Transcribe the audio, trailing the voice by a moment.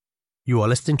You are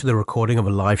listening to the recording of a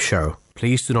live show.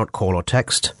 Please do not call or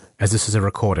text, as this is a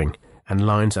recording, and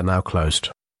lines are now closed.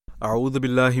 A'udhu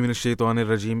billahi minash shaitanir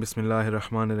rajim. Bismillahir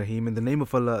rahmanir rahim. In the name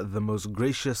of Allah, the most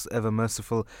gracious, ever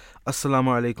merciful.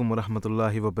 Assalamu alaikum wa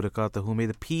rahmatullahi wa barakatuhu. May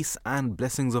the peace and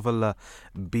blessings of Allah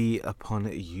be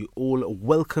upon you all.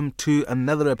 Welcome to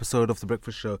another episode of The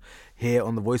Breakfast Show here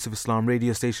on the Voice of Islam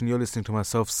radio station. You're listening to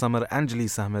myself, Samar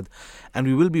Angelis Ahmed, and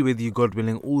we will be with you, God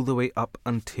willing, all the way up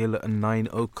until 9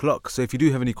 o'clock. So if you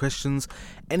do have any questions,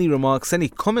 any remarks, any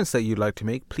comments that you'd like to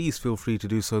make, please feel free to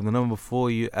do so. The number for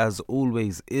you, as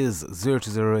always, is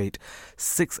 0208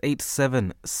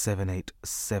 687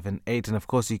 7878. And of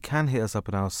course, you can hit us up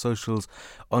on our socials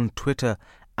on Twitter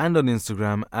and on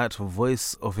Instagram at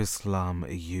Voice of Islam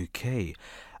UK.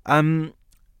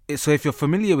 So if you're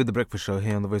familiar with The Breakfast Show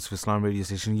here on the Voice of Islam radio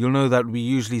station, you'll know that we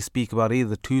usually speak about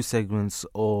either two segments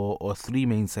or three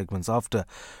main segments after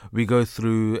we go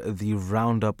through the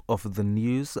roundup of the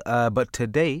news. But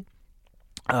today,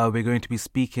 we're going to be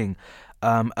speaking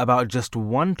about just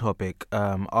one topic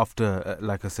after,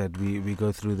 like I said, we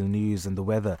go through the news and the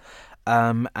weather.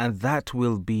 And that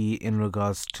will be in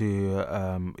regards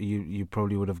to, you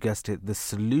probably would have guessed it, the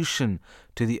solution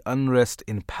to the unrest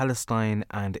in Palestine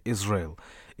and Israel,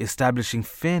 establishing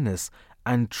fairness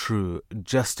and true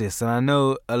justice. And I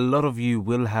know a lot of you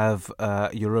will have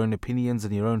your own opinions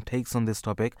and your own takes on this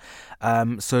topic,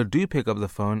 so do pick up the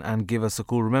phone and give us a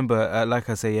call. Remember, like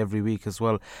I say every week as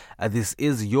well, this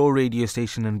is your radio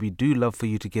station and we do love for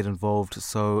you to get involved,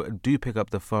 so do pick up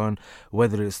the phone,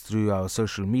 whether it's through our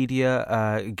social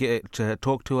media,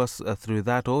 talk to us through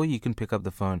that, or you can pick up the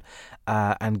phone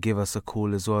and give us a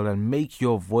call as well and make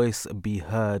your voice be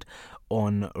heard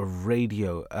on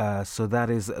radio. So that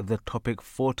is the topic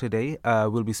for today.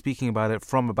 We'll be speaking about it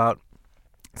from about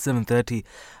 7:30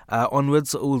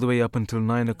 onwards, all the way up until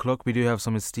 9 o'clock. We do have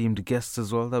some esteemed guests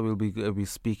as well that we'll be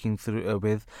speaking through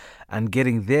with and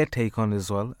getting their take on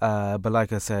as well. But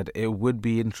like I said, it would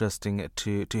be interesting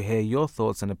to hear your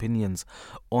thoughts and opinions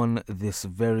on this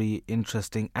very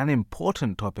interesting and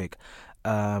important topic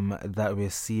that we're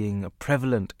seeing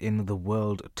prevalent in the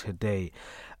world today.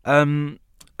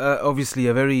 Obviously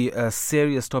a very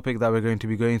serious topic that we're going to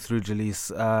be going through,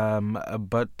 Jalise,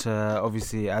 but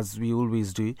obviously, as we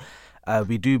always do,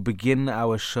 we do begin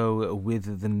our show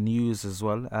with the news as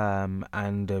well,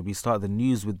 and we start the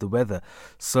news with the weather.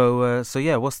 So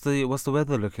yeah, what's the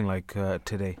weather looking like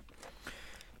today?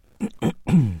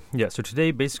 Yeah, so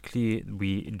today basically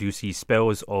we do see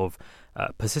spells of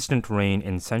persistent rain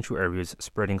in central areas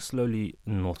spreading slowly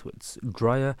northwards,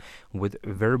 drier with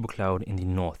variable cloud in the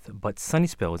north, but sunny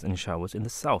spells and showers in the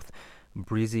south,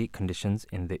 breezy conditions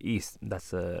in the east.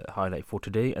 That's a highlight for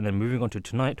today. And then moving on to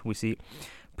tonight, we see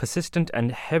persistent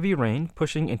and heavy rain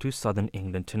pushing into southern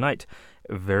England tonight,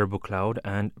 variable cloud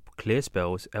and clear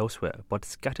spells elsewhere, but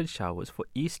scattered showers for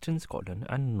eastern Scotland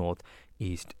and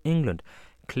north-east England,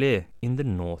 clear in the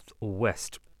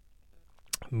northwest.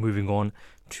 Moving on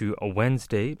to a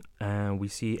Wednesday, we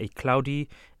see a cloudy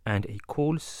and a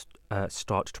cool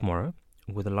start tomorrow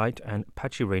with light and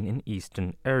patchy rain in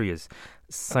eastern areas,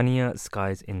 sunnier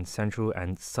skies in central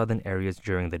and southern areas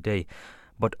during the day,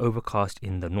 but overcast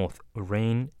in the north,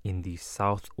 rain in the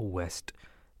southwest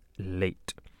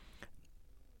late.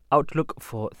 Outlook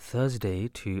for Thursday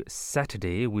to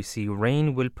Saturday, we see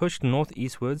rain will push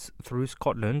northeastwards through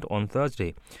Scotland on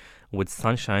Thursday, with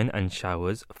sunshine and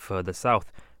showers further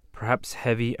south, perhaps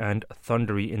heavy and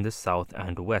thundery in the south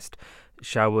and west,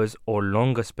 showers or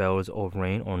longer spells of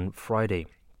rain on Friday,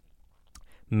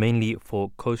 mainly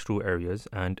for coastal areas,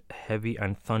 and heavy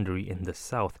and thundery in the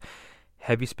south.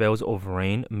 Heavy spells of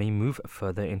rain may move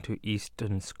further into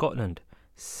eastern Scotland.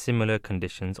 Similar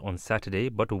conditions on Saturday,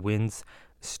 but winds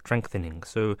strengthening.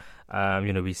 So,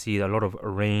 we see a lot of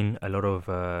rain, a lot of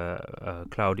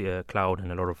cloud,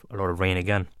 and a lot of rain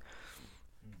again.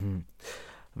 Mm-hmm.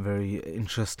 Very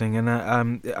interesting. And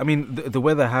I mean, the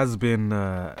weather has been,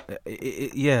 but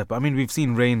I mean, we've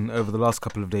seen rain over the last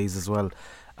couple of days as well.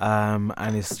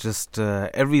 And it's just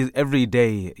every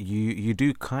day you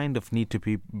do kind of need to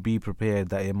be prepared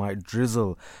that it might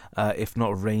drizzle, if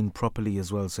not rain properly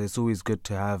as well. So it's always good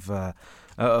to have a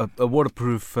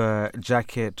waterproof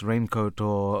jacket, raincoat,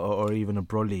 or even a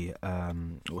brolly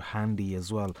handy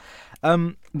as well.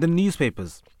 The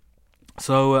newspapers.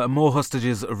 So more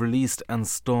hostages released and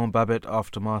Storm Babbitt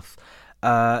aftermath.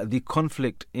 The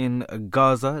conflict in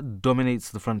Gaza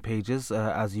dominates the front pages,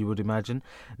 as you would imagine.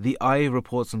 The Eye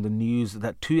reports on the news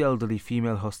that 2 elderly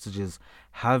female hostages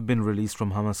have been released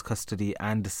from Hamas custody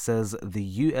and says the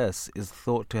US is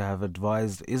thought to have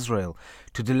advised Israel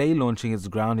to delay launching its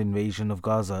ground invasion of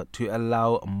Gaza to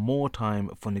allow more time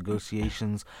for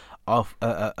negotiations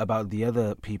about the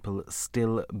other people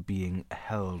still being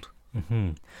held.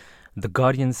 Mm-hmm. The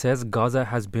Guardian says Gaza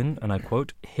has been, and I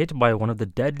quote, hit by one of the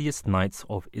deadliest nights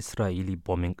of Israeli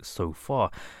bombing so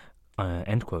far,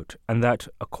 end quote. And that,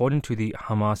 according to the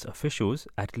Hamas officials,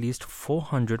 at least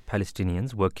 400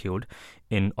 Palestinians were killed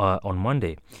on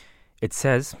Monday. It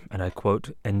says, and I quote,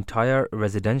 entire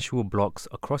residential blocks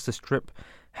across the strip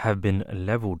have been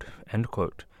leveled, end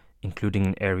quote, including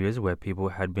in areas where people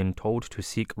had been told to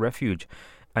seek refuge,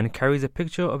 and carries a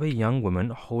picture of a young woman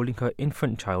holding her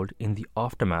infant child in the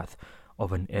aftermath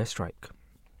of an airstrike.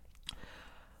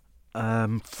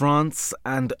 France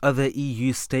and other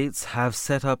EU states have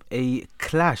set up a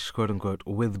clash, quote unquote,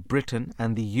 with Britain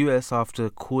and the US after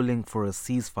calling for a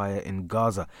ceasefire in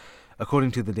Gaza.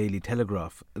 According to the Daily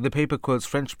Telegraph, the paper quotes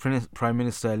French Prime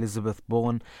Minister Elisabeth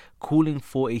Borne calling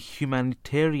for a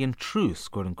humanitarian truce,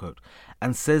 quote unquote,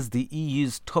 and says the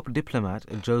EU's top diplomat,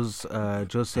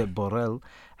 Josep Borrell,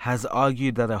 has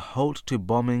argued that a halt to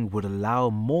bombing would allow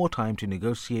more time to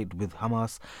negotiate with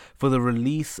Hamas for the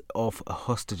release of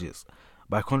hostages.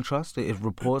 By contrast, it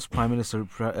reports Prime Minister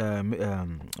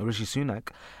Rishi Sunak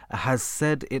has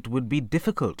said it would be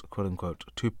difficult, quote unquote,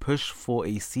 to push for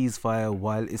a ceasefire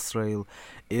while Israel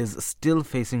is still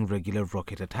facing regular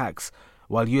rocket attacks.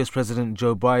 While US President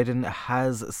Joe Biden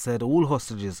has said all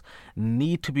hostages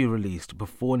need to be released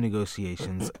before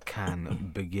negotiations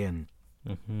can begin.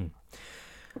 Mm-hmm.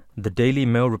 The Daily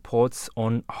Mail reports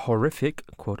on horrific,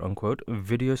 quote unquote,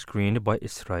 video screened by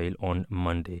Israel on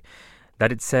Monday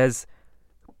that it says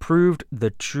proved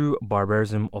the true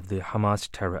barbarism of the Hamas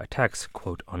terror attacks,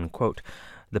 quote unquote.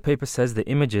 The paper says the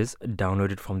images,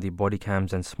 downloaded from the body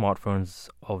cams and smartphones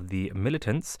of the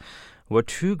militants, were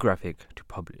too graphic to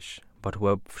publish, but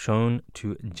were shown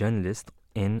to journalists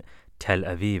in Tel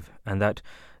Aviv, and that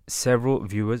several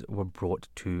viewers were brought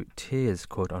to tears,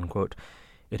 quote unquote.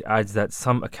 It adds that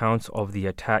some accounts of the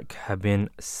attack have been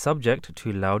subject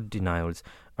to loud denials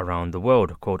around the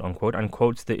world, quote unquote, and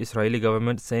quotes the Israeli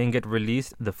government saying it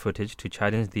released the footage to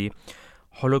challenge the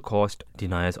Holocaust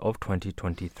deniers of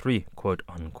 2023, quote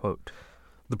unquote.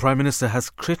 The Prime Minister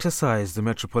has criticised the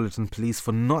Metropolitan Police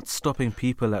for not stopping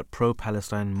people at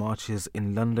pro-Palestine marches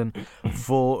in London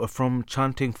from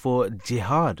chanting for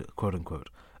jihad, quote unquote,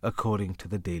 according to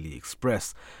the Daily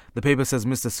Express. The paper says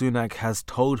Mr. Sunak has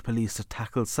told police to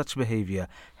tackle such behaviour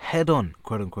head-on,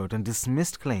 quote unquote, and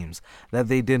dismissed claims that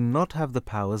they did not have the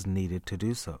powers needed to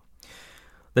do so.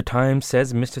 The Times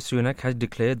says Mr. Sunak has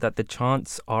declared that the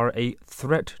chants are a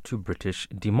threat to British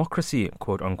democracy,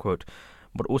 quote unquote,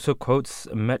 but also quotes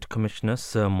Met Commissioner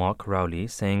Sir Mark Rowley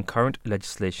saying current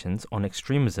legislation on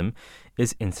extremism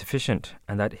is insufficient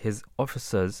and that his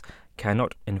officers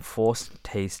cannot enforce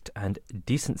taste and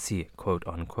decency, quote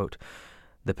unquote.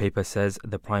 The paper says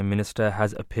the Prime Minister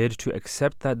has appeared to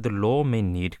accept that the law may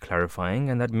need clarifying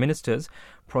and that ministers,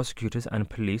 prosecutors and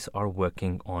police are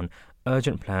working on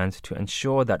urgent plans to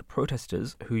ensure that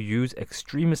protesters who use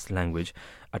extremist language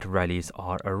at rallies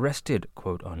are arrested,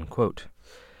 quote unquote.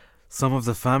 Some of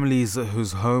the families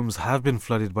whose homes have been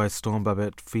flooded by Storm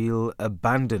Babette feel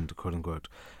abandoned, quote unquote,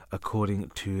 according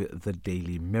to the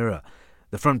Daily Mirror.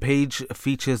 The front page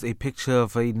features a picture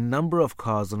of a number of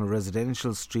cars on a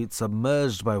residential street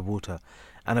submerged by water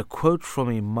and a quote from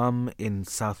a mum in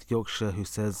South Yorkshire who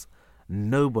says,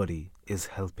 "Nobody is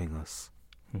helping us."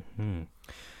 Mm-hmm.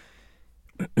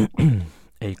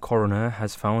 A coroner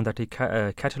has found that a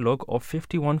catalogue of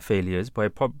 51 failures by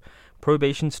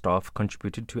probation staff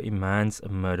contributed to a man's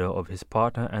murder of his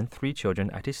partner and 3 children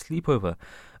at a sleepover,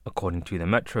 according to the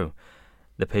Metro.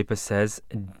 The paper says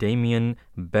Damien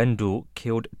Bendel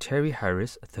killed Terry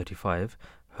Harris, 35,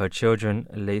 her children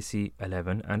Lacey,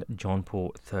 11, and John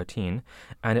Paul, 13,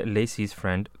 and Lacey's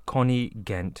friend Connie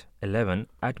Gent, 11,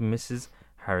 at Mrs.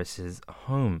 Harris's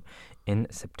home in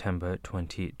September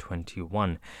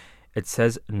 2021. It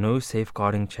says no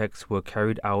safeguarding checks were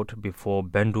carried out before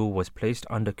Bendel was placed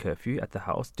under curfew at the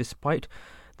house, despite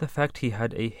the fact he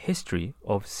had a history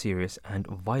of serious and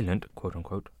violent,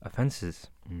 quote-unquote, offences.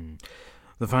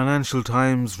 The Financial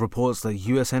Times reports that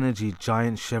U.S. energy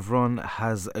giant Chevron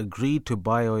has agreed to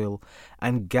buy oil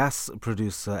and gas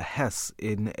producer Hess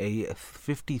in a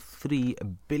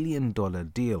 $53 billion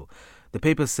deal. The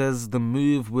paper says the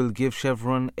move will give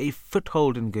Chevron a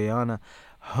foothold in Guyana,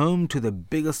 home to the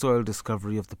biggest oil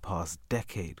discovery of the past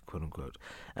decade, quote unquote,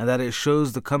 and that it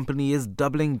shows the company is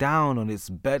doubling down on its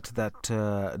bet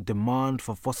that demand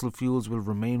for fossil fuels will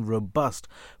remain robust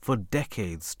for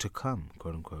decades to come,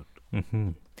 quote unquote.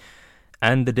 Mm-hmm.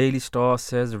 And the Daily Star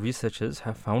says researchers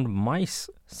have found mice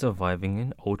surviving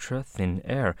in ultra-thin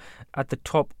air at the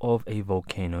top of a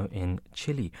volcano in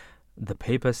Chile. The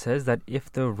paper says that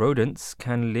if the rodents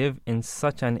can live in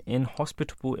such an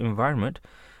inhospitable environment,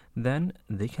 then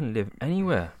they can live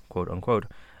anywhere, quote unquote,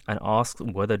 and asks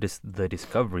whether the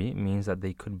discovery means that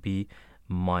they could be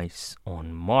mice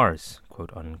on Mars,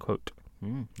 quote unquote.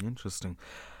 Interesting.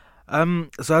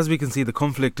 So as we can see, the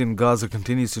conflict in Gaza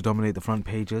continues to dominate the front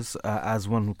pages, as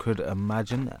one could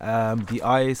imagine. The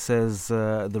Eye says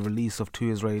the release of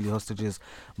 2 Israeli hostages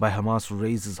by Hamas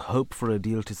raises hope for a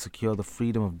deal to secure the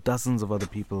freedom of dozens of other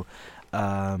people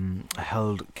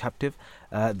held captive.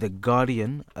 The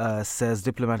Guardian says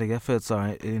diplomatic efforts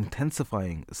are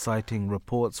intensifying, citing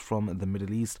reports from the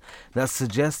Middle East that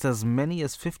suggest as many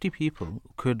as 50 people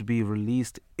could be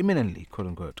released imminently, quote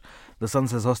unquote. The Sun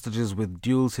says hostages with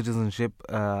dual citizenship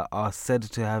are said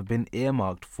to have been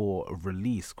earmarked for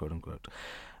release, quote unquote.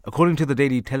 According to the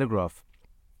Daily Telegraph,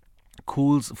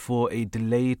 calls for a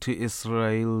delay to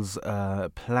Israel's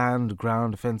planned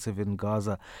ground offensive in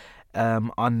Gaza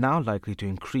are now likely to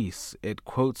increase. It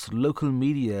quotes local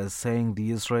media as saying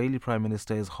the Israeli Prime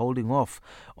Minister is holding off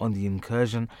on the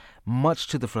incursion, much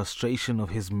to the frustration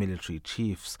of his military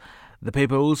chiefs. The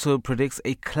paper also predicts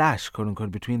a clash, quote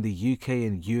unquote, between the UK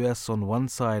and US on one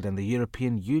side and the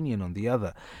European Union on the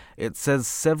other. It says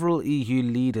several EU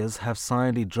leaders have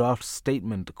signed a draft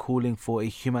statement calling for a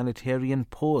humanitarian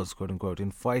pause, quote unquote, in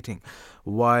fighting,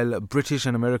 while British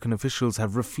and American officials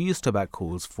have refused to back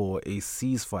calls for a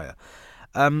ceasefire.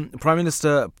 Prime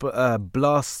Minister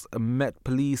blasts Met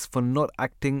Police for not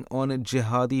acting on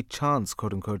jihadi chants,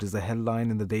 quote unquote, is the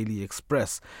headline in the Daily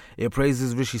Express. It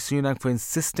praises Rishi Sunak for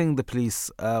insisting the police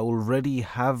already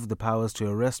have the powers to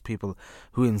arrest people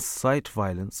who incite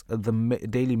violence. The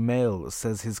Daily Mail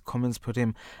says his comments put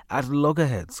him at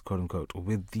loggerheads, quote unquote,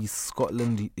 with the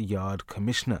Scotland Yard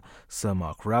Commissioner, Sir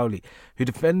Mark Rowley, who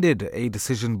defended a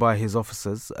decision by his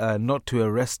officers not to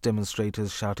arrest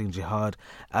demonstrators shouting jihad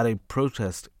at a protest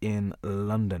in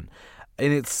London.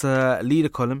 In its leader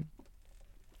column,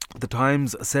 The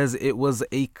Times says it was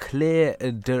a clear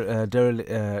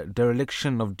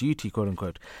dereliction of duty, quote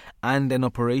unquote, and an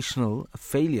operational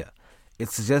failure. It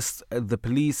suggests the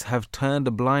police have turned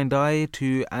a blind eye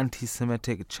to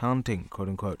anti-Semitic chanting, quote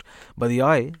unquote. But the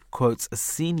Eye quotes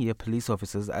senior police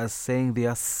officers as saying they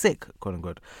are sick, quote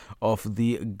unquote, of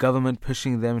the government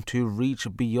pushing them to reach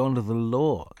beyond the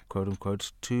law, quote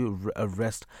unquote, to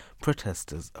arrest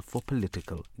protesters for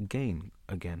political gain.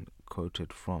 Again,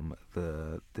 quoted from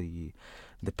the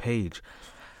page.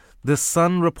 The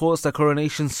Sun reports that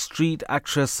Coronation Street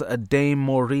actress Dame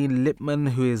Maureen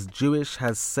Lipman, who is Jewish,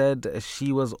 has said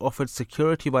she was offered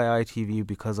security by ITV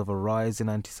because of a rise in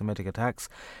anti-Semitic attacks.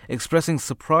 Expressing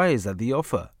surprise at the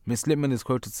offer, Miss Lipman is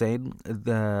quoted saying,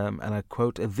 and I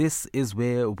quote, "This is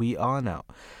where we are now."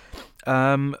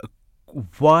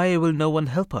 Why will no one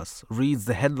help us? Reads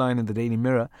the headline in the Daily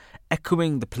Mirror,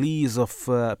 echoing the pleas of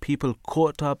people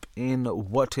caught up in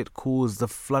what it calls the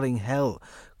flooding hell,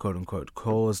 quote unquote,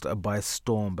 caused by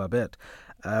Storm Babette.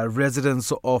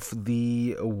 Residents of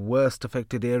the worst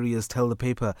affected areas tell the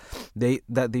paper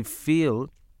that they feel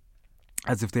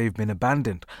as if they've been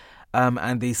abandoned.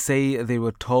 And they say they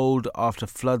were told after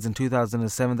floods in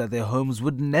 2007 that their homes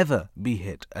would never be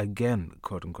hit again,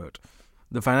 quote unquote.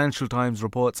 The Financial Times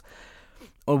reports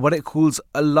on what it calls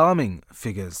alarming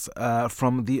figures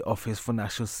from the Office for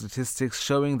National Statistics,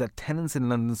 showing that tenants in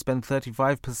London spend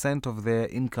 35% of their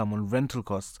income on rental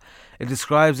costs. It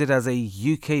describes it as a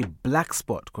UK black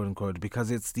spot, quote unquote, because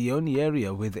it's the only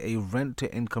area with a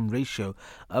rent-to-income ratio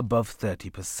above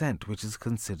 30%, which is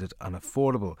considered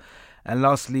unaffordable. And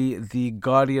lastly, The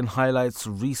Guardian highlights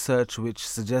research which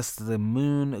suggests the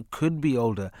moon could be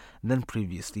older than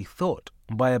previously thought,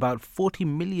 by about 40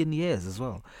 million years as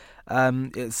well.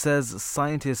 It says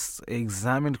scientists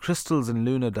examined crystals in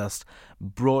lunar dust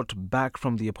brought back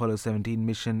from the Apollo 17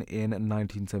 mission in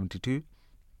 1972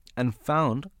 and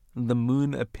found the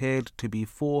moon appeared to be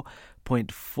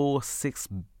 4.46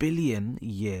 billion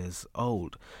years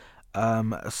old.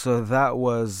 So that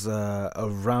was a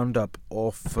roundup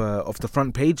of the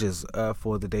front pages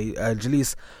for the day.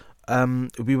 Jalise,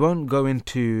 we won't go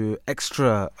into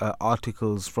extra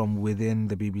articles from within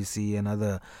the BBC and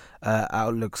other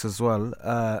outlets as well.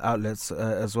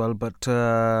 But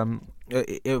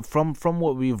from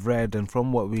what we've read and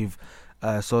from what we've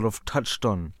sort of touched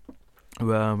on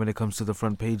when it comes to the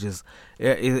front pages.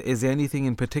 Is there anything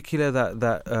in particular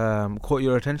that caught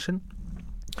your attention?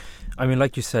 I mean,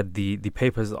 like you said, the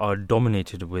papers are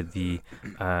dominated with the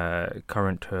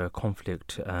current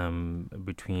conflict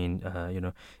between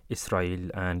Israel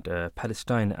and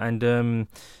Palestine, and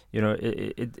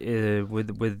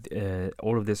with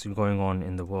all of this going on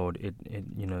in the world, it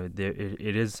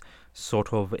is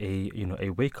sort of a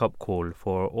wake up call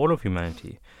for all of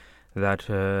humanity that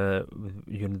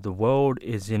the world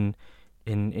is in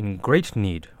great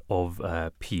need of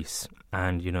peace,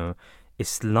 and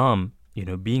Islam.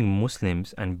 Being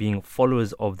Muslims and being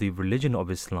followers of the religion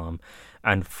of Islam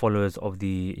and followers of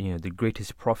the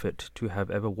greatest prophet to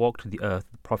have ever walked the earth,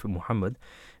 Prophet Muhammad,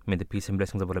 may the peace and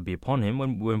blessings of Allah be upon him.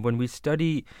 When we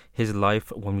study his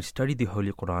life, when we study the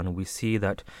Holy Quran, we see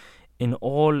that in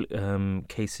all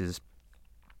cases,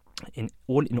 in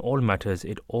all matters,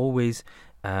 it always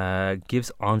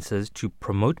gives answers to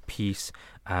promote peace,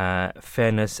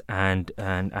 fairness, and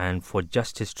for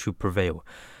justice to prevail.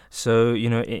 So,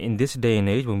 in this day and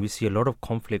age, when we see a lot of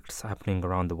conflicts happening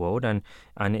around the world, and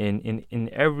in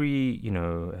every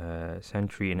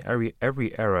century, in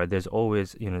every era, there's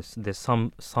always there's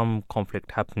some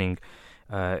conflict happening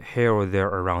here or there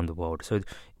around the world. So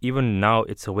even now,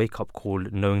 it's a wake up call,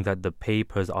 knowing that the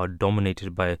papers are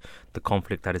dominated by the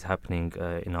conflict that is happening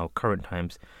in our current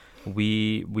times.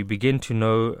 We begin to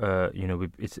know,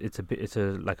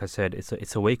 like I said,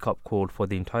 it's a wake up call for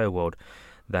the entire world.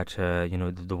 That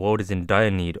the world is in dire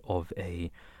need of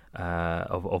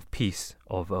of peace,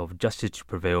 of justice to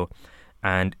prevail,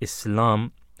 and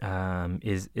Islam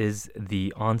is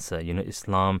the answer.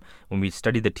 Islam. When we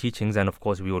study the teachings, and of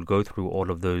course we will go through all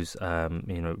of those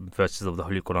verses of the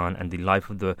Holy Quran and the life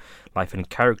and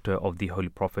character of the Holy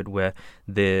Prophet, where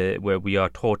we are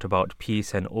taught about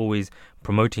peace and always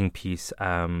promoting peace.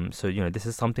 So this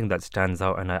is something that stands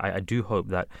out, and I do hope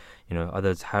that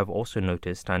others have also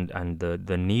noticed, and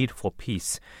the need for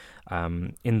peace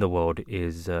in the world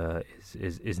is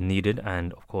needed,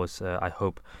 and of course I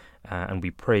hope and we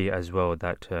pray as well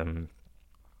that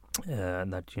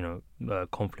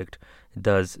conflict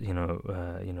does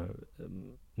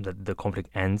that the conflict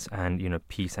ends, and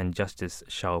peace and justice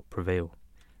shall prevail.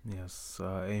 Yes,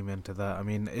 amen to that. I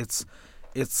mean, it's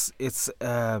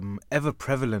ever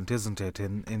prevalent, isn't it,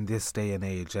 in this day and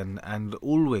age, and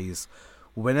always,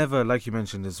 whenever, like you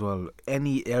mentioned as well,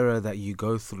 any era that you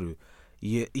go through,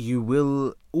 you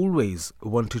will always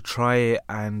want to try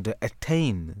and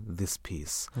attain this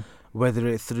peace, whether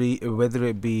it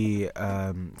be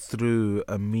through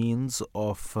a means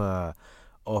of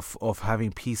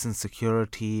having peace and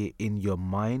security in your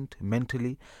mind,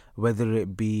 mentally, whether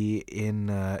it be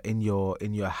in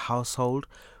your household,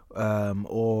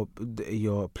 or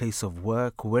your place of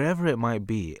work, wherever it might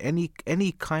be, any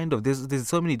kind of there's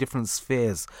so many different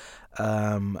spheres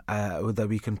that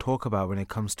we can talk about when it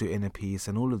comes to inner peace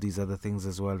and all of these other things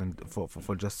as well, and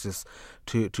for justice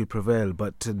to prevail.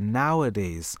 But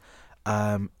nowadays,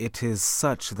 it is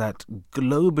such that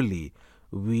globally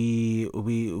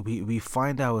we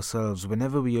find ourselves,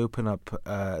 whenever we open up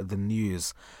the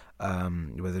news,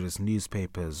 whether it's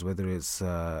newspapers, whether it's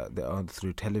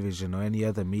through television or any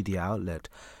other media outlet,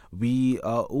 we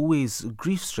are always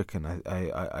grief-stricken,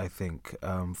 I think,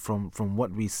 from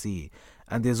what we see.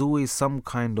 And there's always some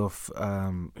kind of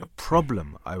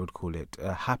problem, I would call it,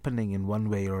 happening in one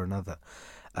way or another.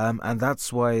 And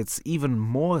that's why it's even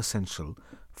more essential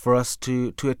for us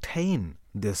to attain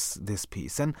this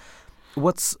peace. And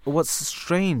what's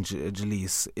strange,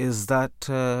 Jalise, is that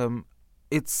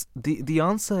it's the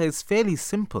answer is fairly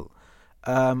simple.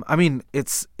 I mean,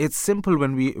 it's simple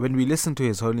when we listen to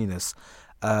His Holiness,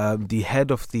 the head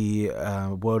of the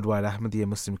worldwide Ahmadiyya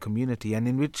Muslim community, and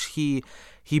in which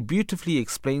he beautifully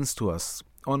explains to us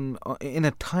in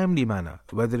a timely manner,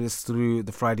 whether it's through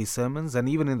the Friday sermons, and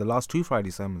even in the last 2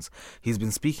 Friday sermons, he's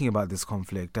been speaking about this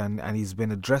conflict, and he's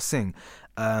been addressing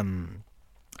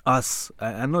us,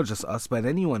 and not just us, but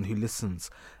anyone who listens,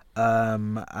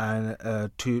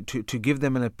 and to give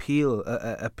them an appeal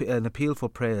for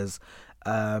prayers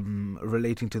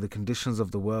relating to the conditions of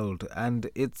the world. And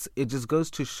it just goes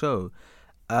to show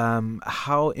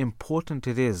how important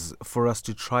it is for us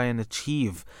to try and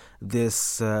achieve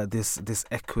this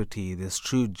equity, this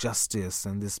true justice,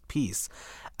 and this peace.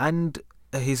 And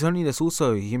His Holiness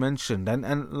also, he mentioned,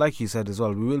 and like you said as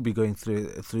well, we will be going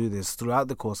through this throughout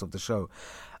the course of the show.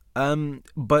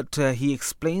 But he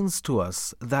explains to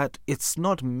us that it's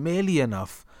not merely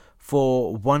enough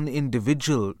for one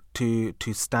individual to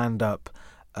stand up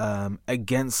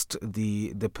against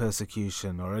the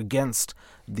persecution, or against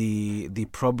the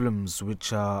problems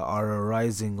which are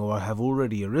arising or have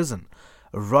already arisen.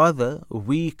 Rather,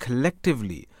 we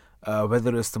collectively,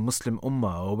 whether it's the Muslim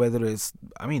Ummah or whether it's,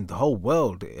 the whole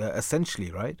world,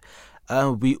 essentially, right?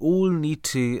 We all need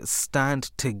to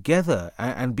stand together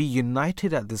and be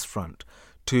united at this front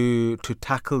to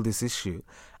tackle this issue.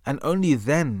 And only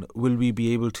then will we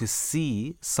be able to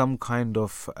see some kind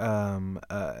of the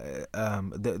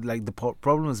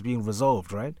problems being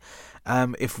resolved, right?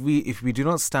 If we do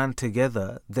not stand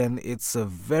together, then it's a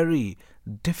very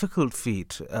difficult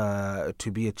feat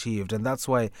to be achieved, and that's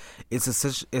why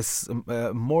it's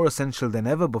more essential than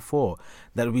ever before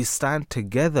that we stand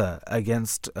together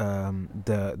against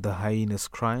the heinous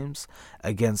crimes,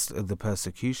 against the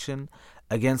persecution,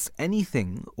 against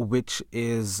anything which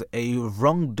is a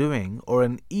wrongdoing or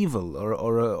an evil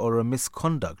or a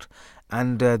misconduct.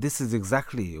 And this is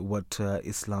exactly what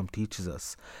Islam teaches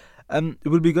us.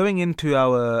 We'll be going into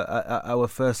our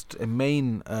first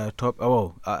main topic,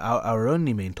 our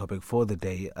only main topic for the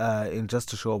day in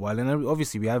just a short while. And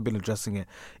obviously we have been addressing it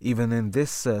even in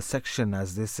this section,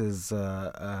 as this is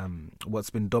what's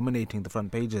been dominating the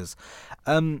front pages.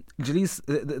 Jalise,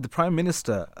 the Prime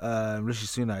Minister, Rishi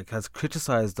Sunak, has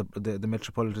criticised the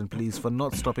Metropolitan Police for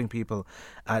not stopping people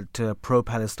at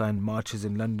pro-Palestine marches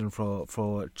in London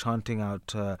for chanting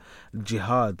out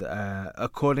jihad,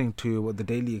 according to what the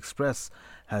Daily Express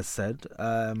has said.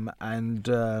 I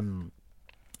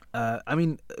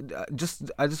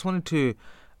just wanted to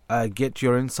get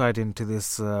your insight into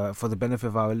this for the benefit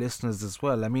of our listeners as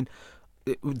well. I mean,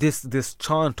 this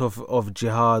chant of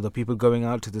jihad, or people going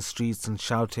out to the streets and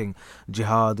shouting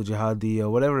jihad or jihadi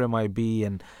or whatever it might be,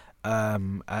 and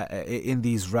in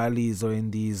these rallies or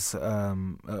in these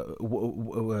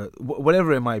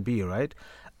whatever it might be, right?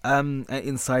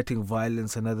 Inciting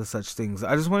violence and other such things.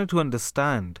 I just wanted to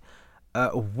understand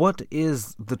what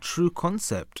is the true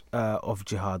concept of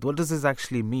jihad. What does this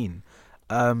actually mean?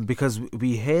 Because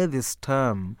we hear this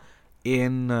term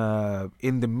in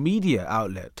the media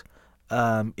outlet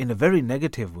in a very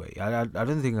negative way. I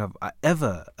don't think I've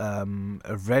ever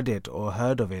read it or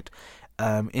heard of it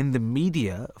in the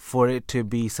media for it to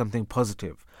be something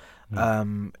positive.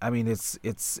 That's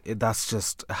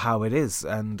just how it is,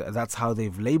 and that's how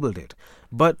they've labelled it.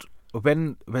 But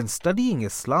when studying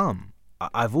Islam,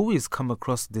 I've always come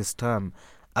across this term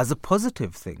as a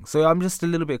positive thing. So I'm just a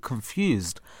little bit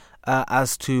confused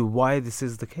as to why this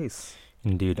is the case.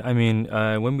 Indeed. I mean,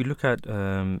 when we look at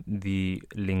the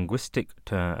linguistic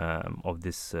term of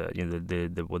this,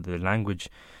 what the language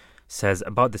says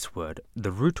about this word,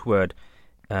 the root word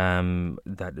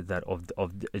that of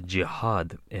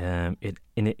jihad, it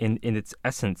in its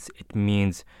essence, it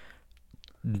means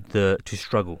to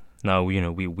struggle. Now,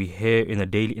 we hear in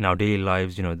our daily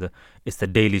lives, it's the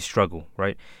daily struggle,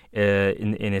 right?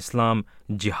 In Islam,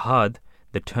 jihad,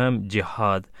 the term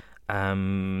jihad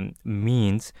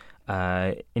means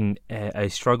in a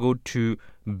struggle to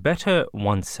better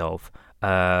oneself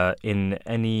in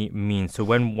any means. So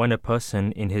when a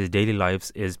person in his daily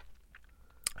lives is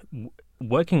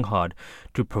working hard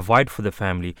to provide for the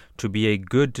family, to be a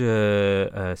good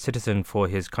citizen for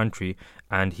his country,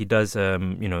 and he does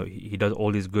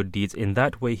all these good deeds. In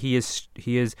that way, he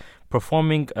is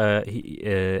performing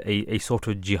a sort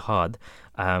of jihad,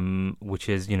 which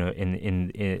is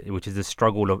which is the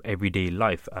struggle of everyday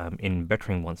life in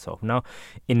bettering oneself. Now,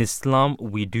 in Islam,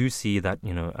 we do see that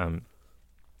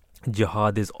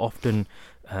jihad is often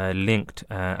linked,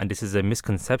 and this is a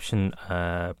misconception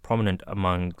prominent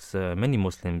amongst many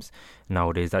Muslims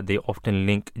nowadays, that they often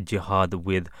link jihad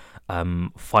with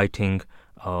fighting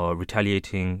or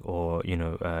retaliating, or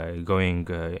going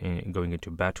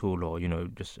into battle, or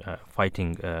just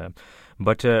fighting.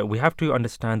 But we have to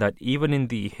understand that even in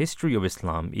the history of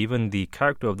Islam, even the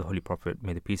character of the Holy Prophet,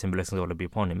 may the peace and blessings of Allah be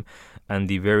upon him, and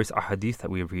the various ahadith that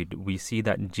we read, we see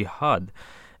that jihad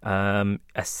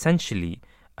essentially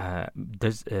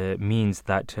means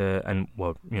that, to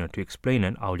explain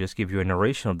it, I'll just give you a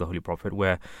narration of the Holy Prophet,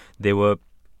 where they were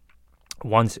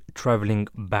once traveling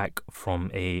back from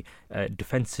a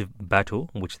defensive battle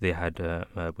which they had,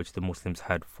 which the Muslims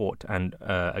had fought. And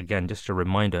again, just a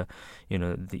reminder,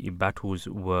 the battles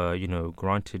were,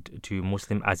 granted to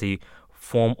Muslim as a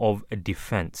form of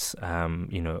defense,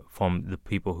 from the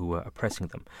people who were oppressing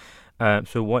them.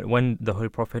 So when the Holy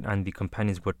Prophet and the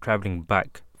companions were traveling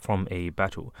back from a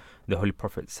battle, the Holy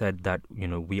Prophet said that,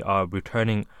 we are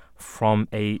returning from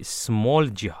a small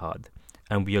jihad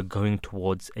and we are going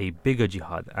towards a bigger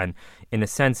jihad. And in a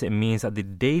sense, it means that the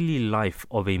daily life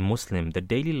of a Muslim, the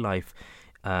daily life,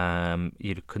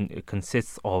 it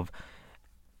consists of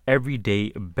every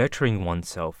day bettering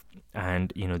oneself,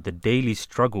 and the daily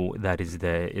struggle that is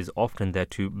there is often there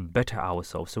to better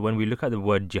ourselves. So when we look at the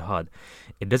word jihad,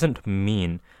 it doesn't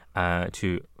mean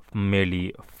to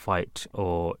merely fight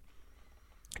or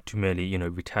to merely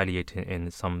retaliate in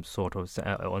some sort of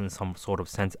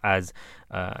sense, as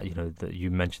you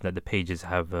mentioned that the pages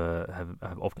have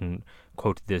often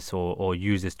quoted this or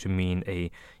used this to mean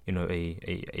a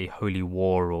holy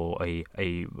war or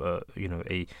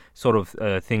a sort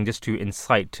of thing just to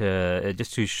incite,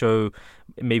 just to show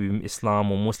maybe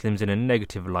Islam or Muslims in a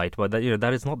negative light, but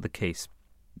that is not the case.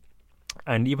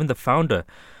 And even the founder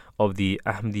of the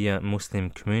Ahmadiyya Muslim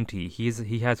community,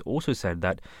 he has also said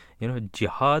that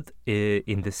jihad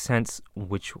in the sense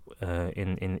which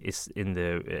in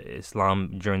the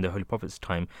Islam during the Holy Prophet's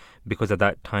time, because at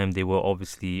that time they were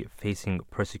obviously facing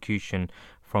persecution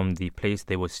from the place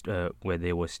they was where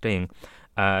they were staying.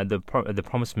 The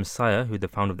promised Messiah, who the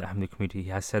founder of the Ahmadiyya community, he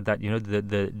has said that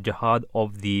the jihad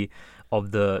of the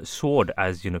sword,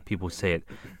 as people say it,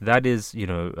 that is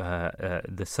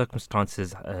the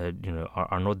circumstances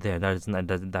are not there.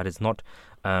 That is not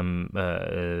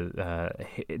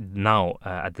now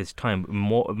at this time.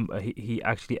 More he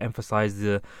actually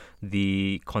emphasized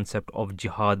the concept of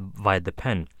jihad via the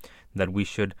pen, that we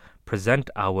should present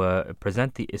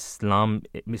the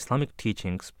Islamic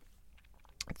teachings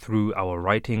through our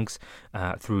writings,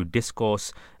 through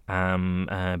discourse,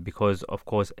 because of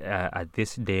course at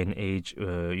this day and age,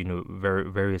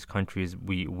 various countries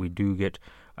we do get,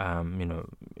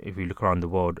 if we look around the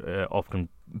world, often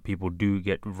people do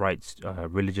get rights,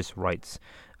 religious rights,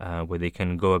 where they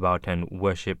can go about and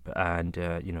worship and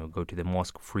go to the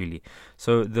mosque freely.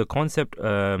 So the concept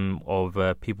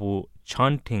of people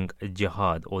chanting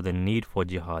jihad or the need for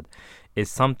jihad is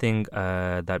something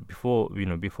that before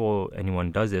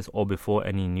anyone does this, or before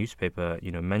any newspaper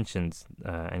mentions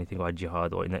anything about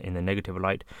jihad or in a negative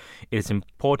light, it is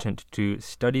important to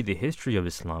study the history of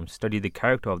Islam, study the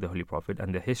character of the Holy Prophet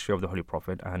and the history of the Holy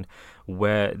Prophet, and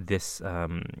where this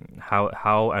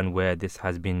how and where this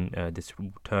has been this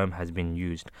term has been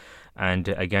used. And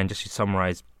again, just to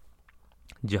summarize,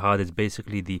 jihad is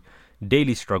basically the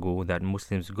daily struggle that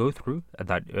Muslims go through,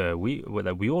 that we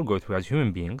all go through as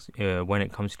human beings, when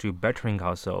it comes to bettering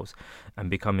ourselves and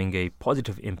becoming a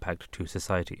positive impact to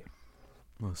society.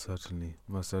 Most certainly.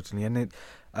 And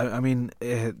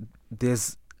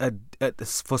there's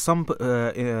for some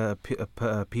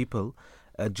people,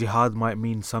 jihad might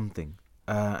mean something,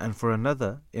 and for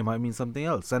another it might mean something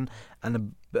else. And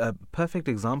a perfect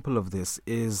example of this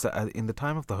is in the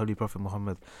time of the Holy Prophet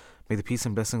Muhammad, may the peace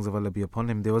and blessings of Allah be upon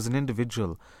him, there was an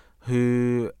individual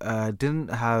who didn't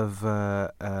have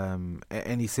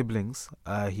any siblings.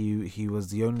 He was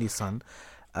the only son,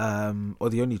 or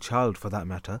the only child for that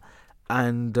matter,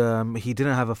 and he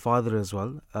didn't have a father as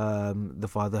well. The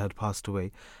father had passed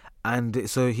away, and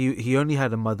so he only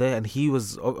had a mother, and he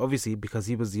was obviously, because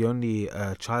he was the only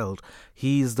child,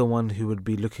 he's the one who would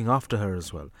be looking after her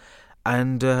as well.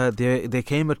 And there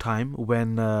came a time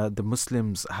when the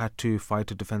Muslims had to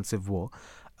fight a defensive war,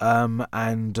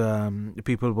 and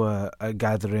people were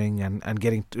gathering and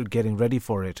getting ready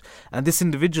for it. And this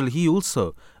individual, he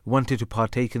also wanted to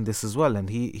partake in this as well, and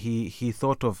he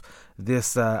thought of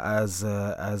this as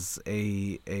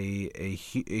a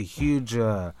huge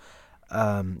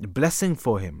blessing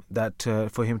for him, that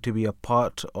for him to be a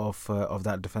part of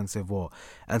that defensive war.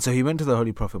 And so he went to the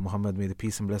Holy Prophet Muhammad, may the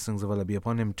peace and blessings of Allah be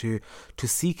upon him, to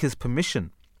seek his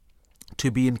permission to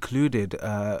be included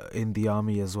in the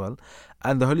army as well.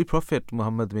 And the Holy Prophet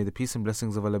Muhammad, may the peace and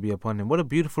blessings of Allah be upon him, what a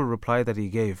beautiful reply that he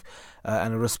gave,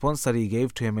 and a response that he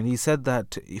gave to him. And he said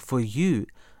that for you,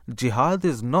 jihad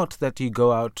is not that you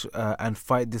go out and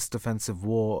fight this defensive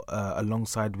war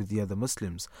alongside with the other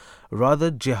Muslims.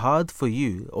 Rather, jihad for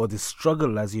you, or this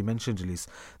struggle, as you mentioned, Elise,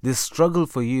 this struggle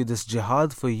for you, this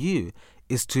jihad for you,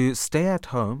 is to stay at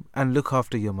home and look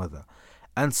after your mother.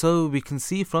 And so we can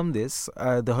see from this,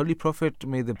 the Holy Prophet,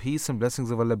 may the peace and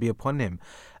blessings of Allah be upon him,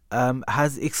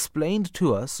 has explained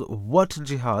to us what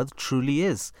jihad truly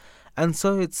is. And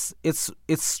so it's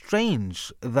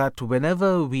strange that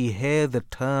whenever we hear the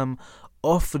term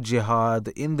of jihad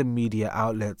in the media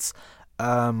outlets,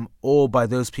 or by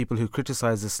those people who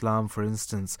criticize Islam, for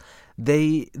instance,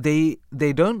 they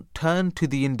don't turn to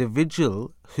the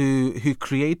individual who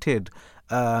created,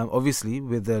 obviously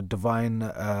with the divine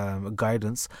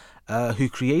guidance, who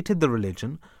created the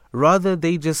religion. Rather,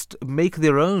 they just make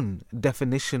their own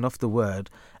definition of the word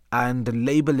and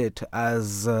label it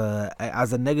as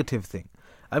a negative thing.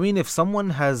 I mean, if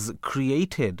someone has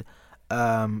created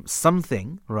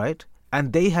something, right,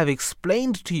 and they have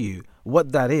explained to you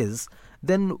what that is,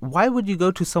 then why would you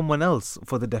go to someone else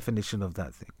for the definition of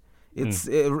that thing?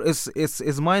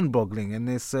 It's mind-boggling, and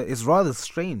it's rather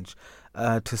strange,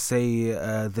 to say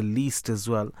the least as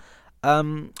well.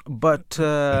 But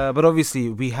obviously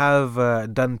we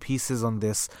have done pieces on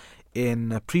this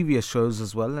in previous shows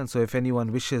as well, and so if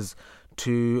anyone wishes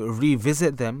to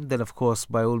revisit them, then of course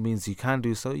by all means you can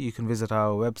do so. You can visit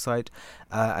our website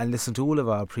and listen to all of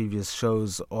our previous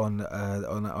shows on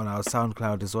our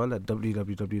SoundCloud as well at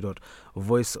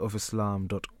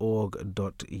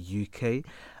www.voiceofislam.org.uk.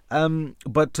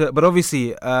 But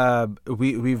obviously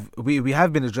we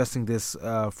have been addressing this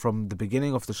from the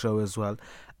beginning of the show as well.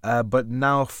 But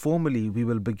now formally we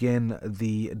will begin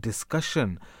the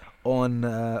discussion on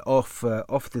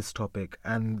of this topic,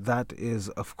 and that is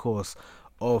of course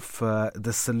of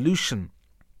the solution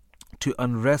to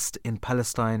unrest in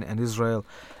Palestine and Israel,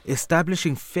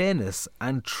 establishing fairness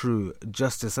and true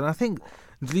justice. And I think,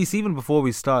 at least even before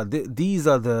we start, these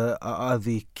are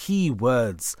the key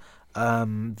words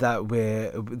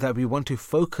that we want to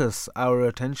focus our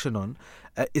attention on,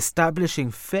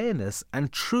 establishing fairness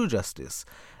and true justice.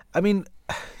 I mean,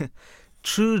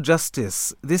 true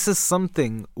justice, this is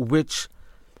something which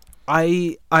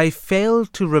I fail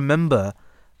to remember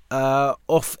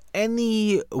of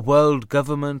any world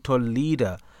government or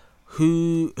leader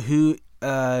who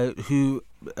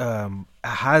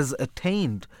has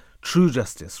attained true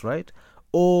justice, right?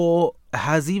 Or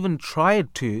has even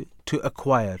tried to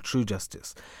acquire true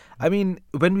justice. I mean,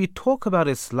 when we talk about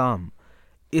Islam,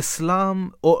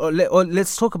 or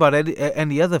let's talk about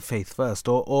any other faith first,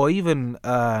 or even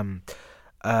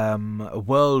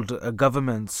world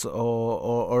governments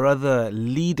or other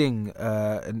leading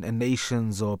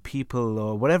nations or people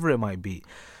or whatever it might be.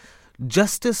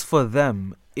 Justice for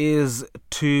them is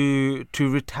to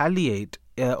retaliate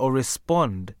or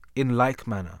respond in like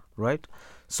manner, right?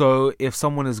 So if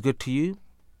someone is good to you,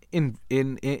 in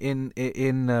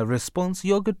response,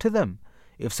 you're good to them.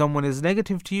 If someone is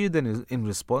negative to you, then in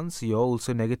response, you're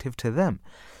also negative to them.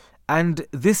 And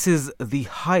this is the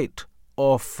height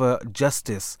of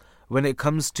justice when it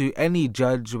comes to any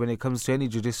judge, when it comes to any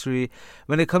judiciary,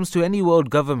 when it comes to any world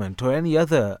government or any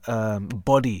other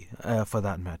body for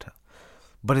that matter.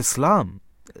 But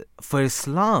for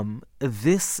Islam,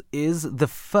 this is the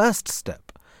first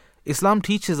step. Islam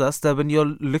teaches us that when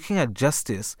you're looking at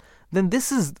justice, then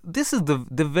this is the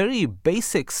very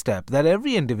basic step that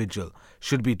every individual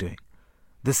should be doing.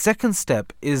 The second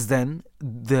step is then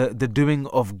the doing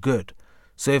of good.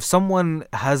 So if someone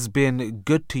has been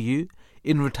good to you,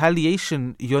 in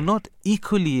retaliation, you're not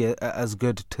equally as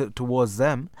good towards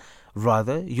them.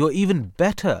 Rather, you're even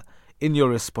better in your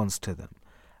response to them.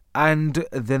 And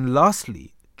then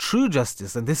lastly, true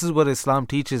justice, and this is what Islam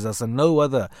teaches us, and no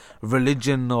other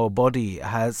religion or body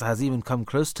has even come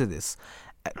close to this.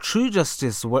 True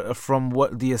justice, from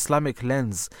what the Islamic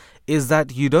lens, is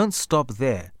that you don't stop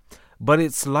there, but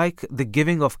it's like the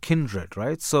giving of kindred,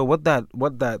 right? So what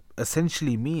that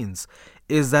essentially means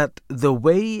is that the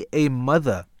way a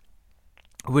mother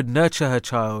would nurture her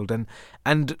child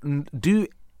and do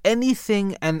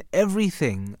anything and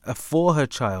everything for her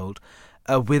child,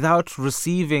 without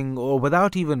receiving or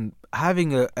without even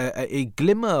having a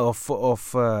glimmer of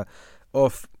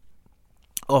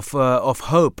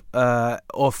hope,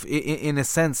 in a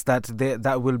sense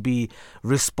that will be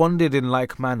responded in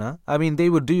like manner. I mean, they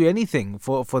would do anything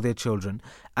for their children,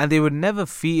 and they would never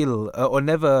feel or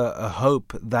never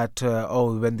hope that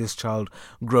when this child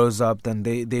grows up, then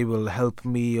they will help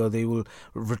me, or they will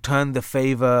return the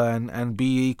favor and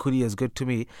be equally as good to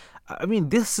me. I mean,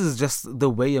 this is just the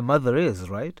way a mother is,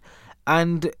 right?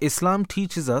 And Islam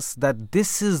teaches us that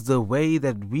this is the way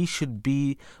that we should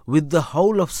be with the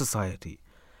whole of society.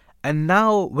 And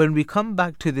now, when we come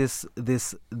back to this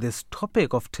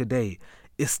topic of today,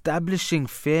 establishing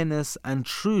fairness and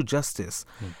true justice,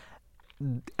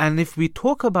 and if we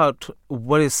talk about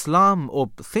what Islam,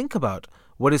 or think about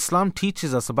what Islam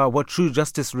teaches us about what true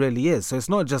justice really is, so it's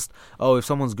not just, if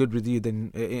someone's good with you,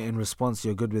 then in response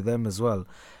you're good with them as well.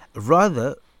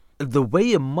 Rather, the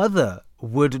way a mother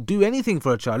would do anything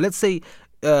for a child. Let's say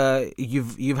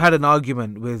you've had an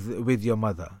argument with your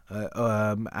mother,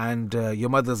 and your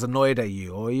mother's annoyed at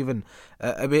you, or even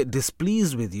a bit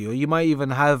displeased with you. Or you might even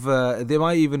have there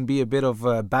might even be a bit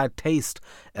of bad taste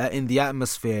in the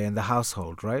atmosphere in the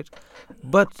household, right?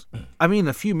 But I mean,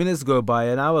 a few minutes go by,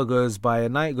 an hour goes by, a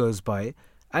night goes by,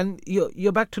 and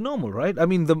you're back to normal, right? I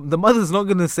mean, the mother's not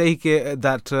going to say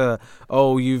that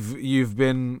oh, you've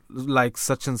been like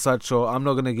such and such, or I'm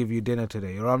not going to give you dinner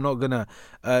today, or I'm not going to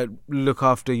look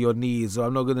after your needs, or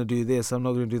I'm not going to do this, I'm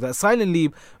not going to do that.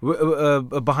 Silently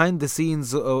behind the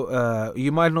scenes,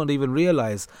 you might not even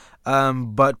realize,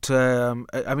 but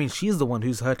I mean, she's the one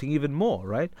who's hurting even more,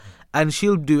 right? And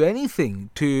she'll do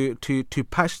anything to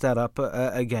patch that up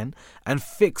again and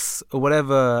fix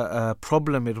whatever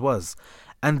problem it was.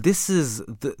 And this is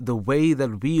the way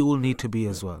that we all need to be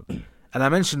as well. And I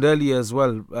mentioned earlier as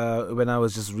well, when I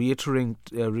was just reiterating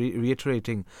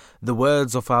the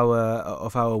words of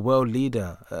our world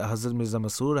leader, Hazrat Mirza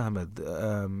Masroor Ahmad,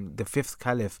 the fifth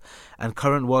caliph and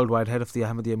current worldwide head of the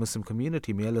Ahmadiyya Muslim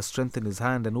community. May Allah strengthen his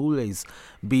hand and always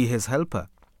be his helper.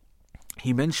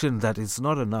 He mentioned that it's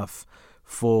not enough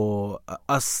for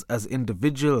us as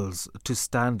individuals to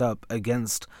stand up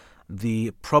against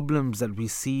the problems that we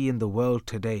see in the world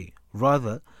today.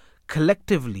 Rather,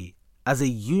 collectively, as a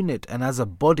unit and as a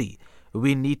body,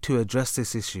 we need to address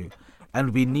this issue,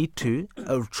 and we need to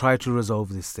try to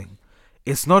resolve this thing.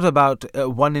 It's not about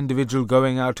one individual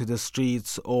going out to the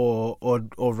streets or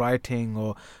writing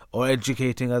or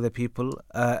educating other people.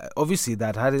 Obviously,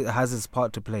 that has its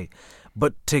part to play.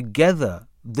 But together,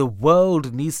 the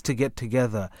world needs to get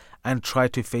together and try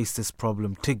to face this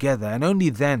problem together. And only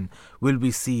then will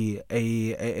we see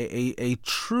a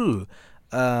true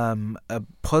a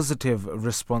positive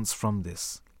response from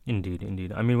this.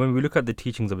 Indeed. I mean, when we look at the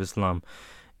teachings of Islam,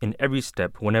 in every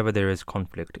step, whenever there is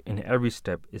conflict, in every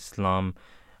step, Islam,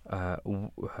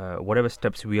 whatever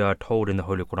steps we are told in the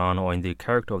Holy Quran or in the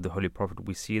character of the Holy Prophet,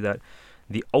 we see that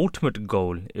the ultimate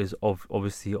goal is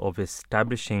obviously of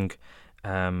establishing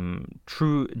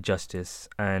true justice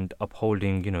and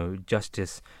upholding,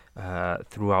 justice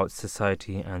throughout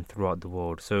society and throughout the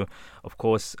world. So, of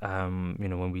course,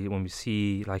 when we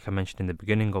see, like I mentioned in the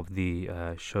beginning of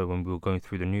the show, when we were going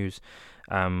through the news,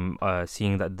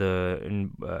 seeing that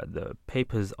the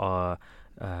papers are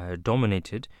being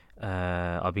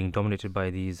dominated by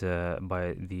these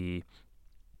by the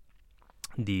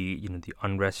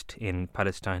unrest in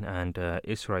Palestine and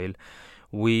Israel,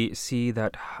 we see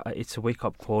that it's a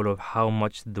wake-up call of how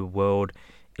much the world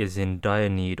is in dire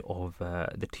need of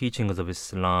the teachings of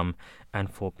Islam,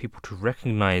 and for people to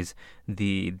recognize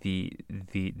the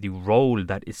role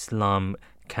that Islam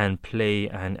can play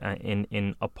and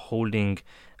in upholding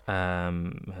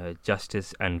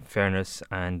justice and fairness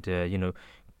and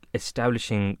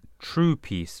establishing true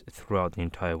peace throughout the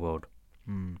entire world.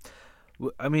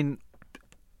 I mean,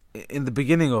 in the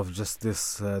beginning of just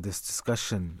this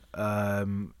discussion,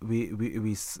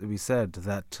 we said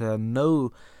that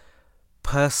no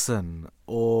person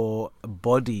or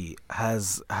body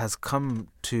has come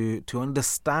to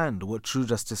understand what true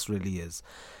justice really is,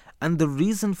 and the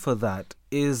reason for that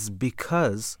is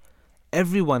because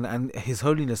everyone, and His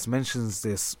Holiness mentions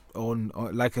this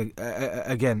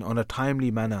again on a timely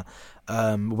manner,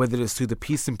 whether it's through the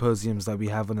peace symposiums that we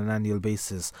have on an annual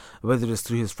basis, whether it's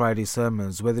through his Friday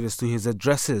sermons, whether it's through his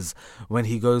addresses when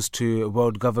he goes to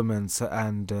world governments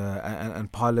and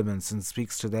parliaments and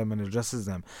speaks to them and addresses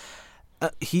them.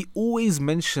 He always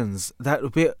mentions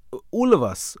that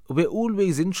we're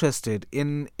always interested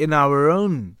in our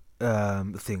own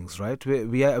things, right?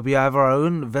 We have our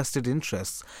own vested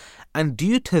interests, and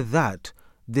due to that,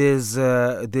 there's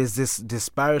this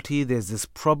disparity, there's this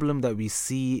problem that we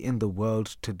see in the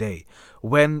world today.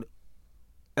 When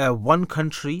one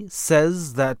country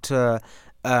says that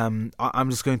I'm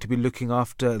just going to be looking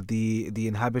after the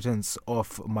inhabitants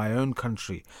of my own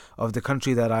country, of the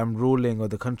country that I'm ruling or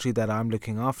the country that I'm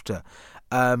looking after,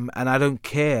 and I don't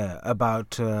care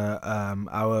about our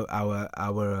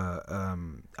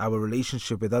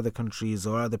relationship with other countries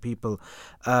or other people,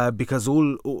 because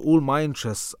all my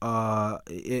interests are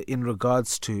in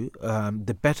regards to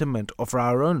the betterment of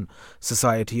our own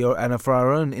society and of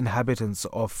our own inhabitants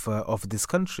of this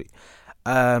country.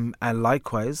 And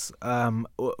likewise,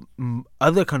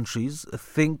 other countries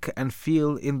think and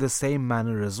feel in the same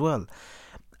manner as well.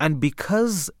 And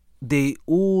because they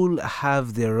all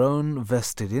have their own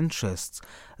vested interests,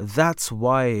 that's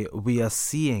why we are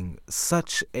seeing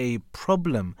such a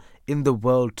problem in the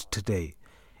world today.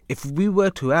 If we were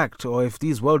to act, or if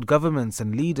these world governments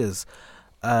and leaders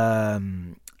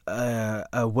were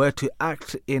to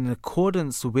act in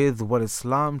accordance with what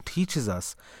Islam teaches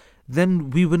us, then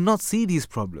we would not see these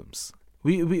problems.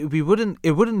 We wouldn't.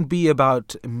 It wouldn't be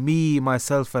about me,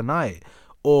 myself, and I,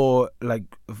 or like,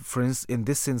 for instance, in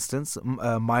this instance,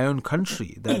 my own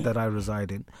country that I reside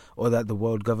in, or that the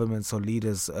world governments or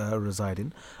leaders reside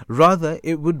in. Rather,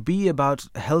 it would be about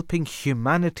helping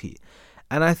humanity.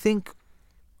 And I think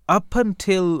up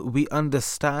until we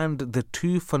understand the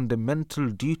two fundamental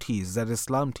duties that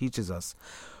Islam teaches us,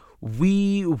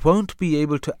 we won't be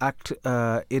able to act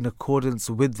in accordance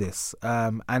with this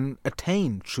and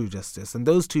attain true justice. And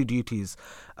those two duties,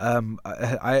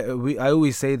 I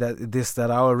always say that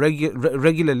our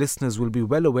regular listeners will be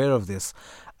well aware of this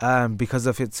because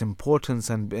of its importance,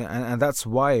 and that's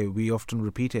why we often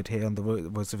repeat it here on the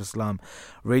Voice of Islam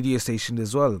radio station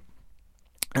as well.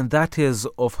 And that is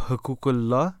of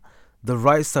huququllah, the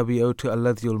rights that we owe to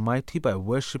Allah the Almighty by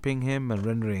worshipping Him and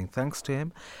rendering thanks to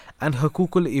Him, and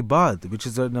huququl ibad, which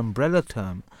is an umbrella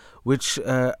term which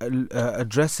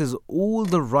addresses all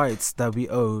the rights that we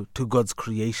owe to God's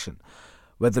creation,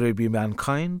 whether it be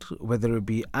mankind, whether it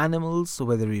be animals,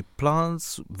 whether it be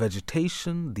plants,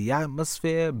 vegetation, the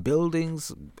atmosphere,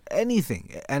 buildings,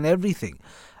 anything and everything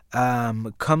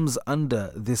comes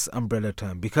under this umbrella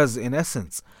term, because in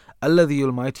essence Allah the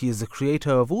Almighty is the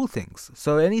creator of all things.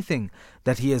 So anything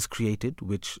that He has created,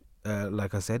 which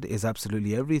like I said is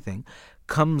absolutely everything,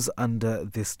 comes under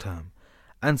this term.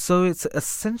 And so it's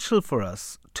essential for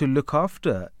us to look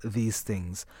after these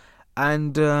things.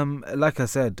 And like I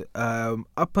said,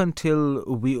 up until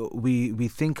we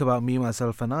think about me,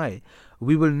 myself and I,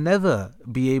 we will never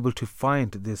be able to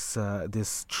find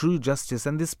this true justice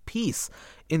and this peace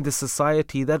in the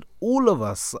society that all of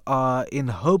us are in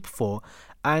hope for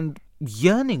and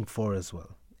yearning for as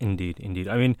well. Indeed.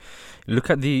 I mean,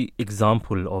 look at the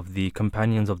example of the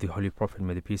companions of the Holy Prophet,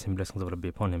 may the peace and blessings of Allah be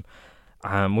upon him.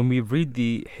 When we read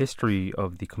the history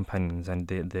of the companions and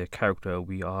their character,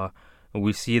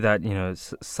 we see that,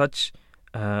 such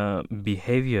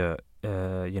behavior,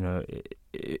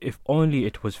 if only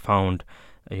it was found,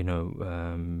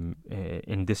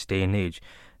 in this day and age.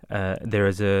 There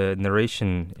is a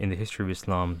narration in the history of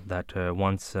Islam that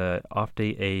once after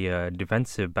a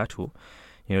defensive battle,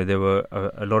 there were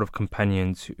a lot of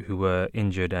companions who were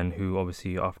injured and who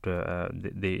obviously after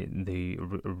they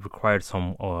required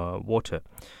some water.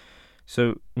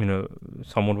 So,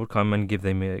 someone would come and give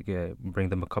them bring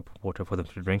them a cup of water for them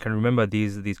to drink. And remember,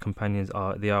 these companions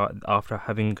are after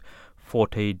having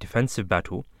fought a defensive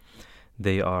battle,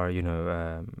 they are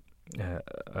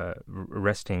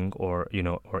resting or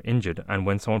injured. And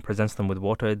when someone presents them with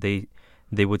water, they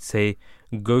would say,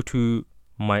 "Go to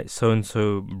my so and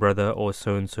so brother or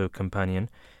so and so companion.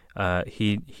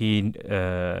 He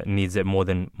needs it more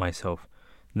than myself."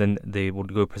 Then they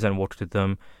would go present water to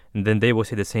them. And then they will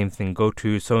say the same thing. "Go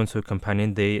to so-and-so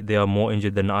companion. They are more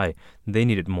injured than I. They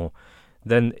need it more."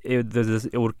 Then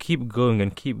it would keep going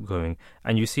and keep going.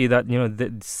 And you see that,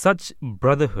 such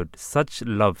brotherhood, such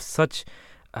love, such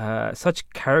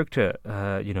character,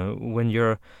 when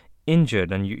you're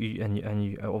injured and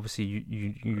you obviously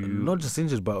you not just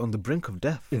injured, but on the brink of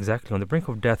death. Exactly, on the brink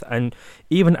of death. And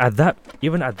even at that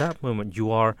moment,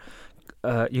 you are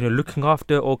looking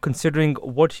after or considering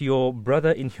what your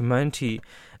brother in humanity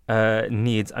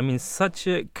needs. I mean, such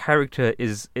a character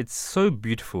it's so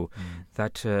beautiful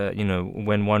that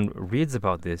when one reads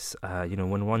about this,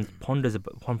 when one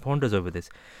ponders over this,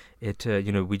 it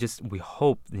we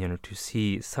hope to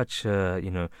see such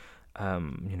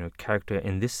character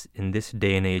in this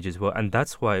day and age as well. And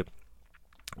that's why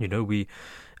we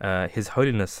His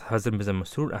Holiness Hazrat Mirza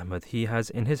Masroor Ahmad, he has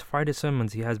in his Friday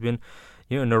sermons, he has been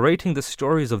narrating the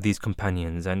stories of these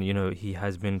companions, and he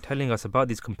has been telling us about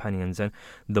these companions. And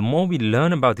the more we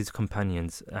learn about these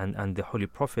companions and the Holy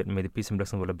Prophet, may the peace and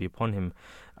blessing of Allah be upon him,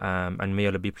 and may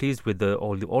Allah be pleased with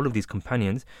all of these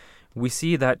companions, we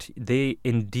see that they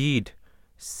indeed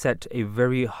set a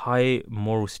very high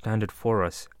moral standard for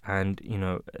us. And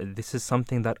this is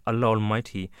something that Allah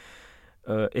Almighty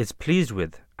is pleased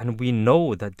with. And we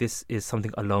know that this is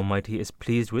something Allah Almighty is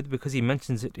pleased with because He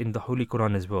mentions it in the Holy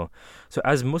Quran as well. So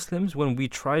as Muslims, when we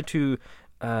try to,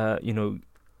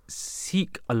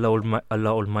 seek Allah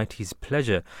Almighty's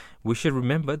pleasure, we should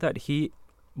remember that He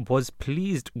was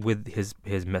pleased with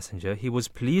His messenger. He was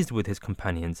pleased with His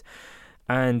companions.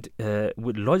 And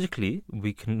logically,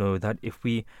 we can know that if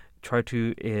we try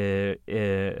to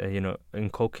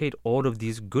inculcate all of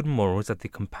these good morals that the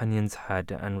companions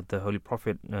had and the Holy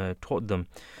Prophet taught them,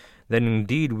 then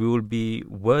indeed we will be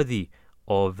worthy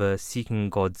of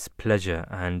seeking God's pleasure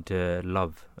and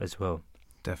love as well.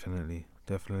 Definitely.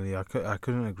 I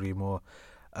couldn't agree more.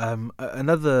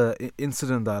 Another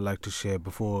incident that I'd like to share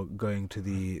before going to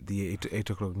the 8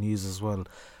 o'clock news as well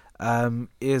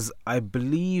is, I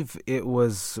believe it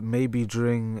was maybe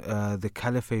during the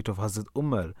caliphate of Hazrat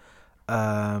Umar,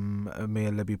 may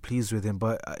Allah be pleased with him,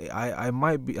 but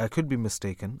I could be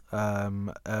mistaken,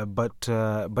 but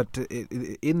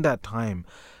in that time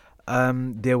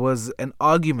there was an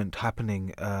argument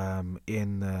happening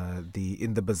in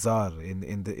the bazaar,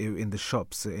 in the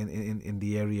shops, in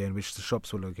the area in which the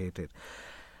shops were located.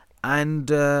 And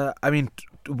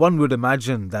one would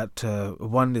imagine that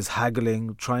one is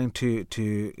haggling, trying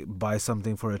to buy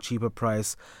something for a cheaper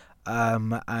price,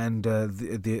 and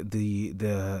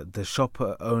the shop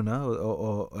owner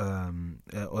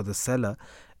or the seller,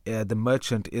 the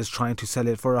merchant, is trying to sell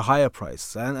it for a higher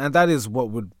price, and that is what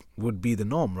would be the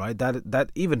norm, right? That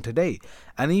even today,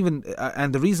 and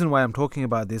the reason why I'm talking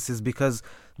about this is because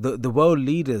the world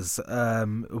leaders,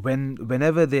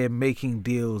 whenever they're making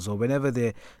deals or whenever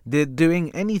they're doing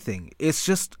anything, it's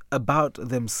just about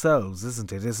themselves,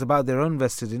 isn't it? It's about their own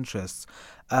vested interests,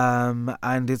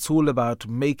 and it's all about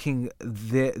making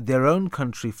their own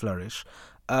country flourish.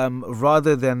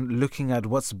 Rather than looking at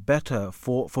what's better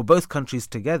for both countries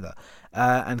together,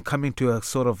 and coming to a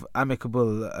sort of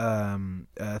amicable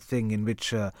thing in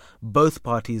which both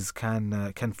parties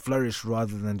can flourish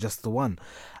rather than just the one.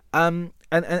 And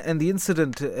the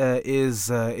incident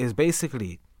is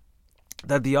basically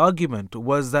that the argument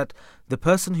was that the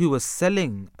person who was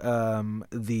selling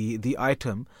the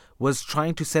item was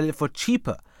trying to sell it for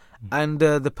cheaper. And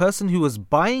the person who was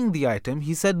buying the item,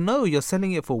 he said, "No, you're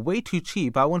selling it for way too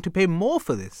cheap. I want to pay more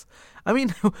for this." I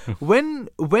mean,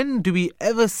 when do we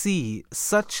ever see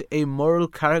such a moral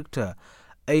character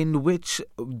in which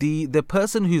the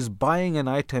person who's buying an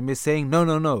item is saying,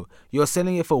 no, you're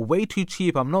selling it for way too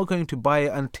cheap, I'm not going to buy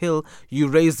it until you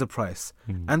raise the price.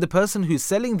 And the person who's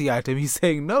selling the item, he's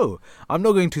saying, no, I'm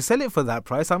not going to sell it for that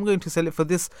price, I'm going to sell it for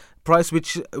this price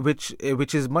which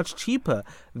is much cheaper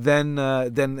than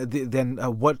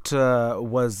what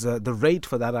was the rate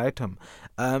for that item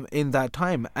in that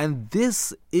time. And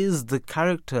this is the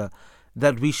character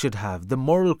that we should have, the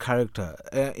moral character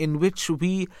in which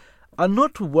we are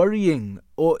not worrying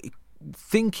or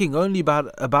thinking only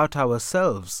about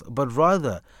ourselves, but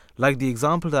rather, like the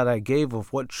example that I gave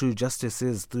of what true justice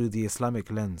is through the Islamic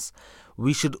lens,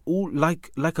 we should all, like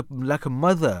a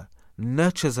mother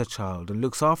nurtures a child and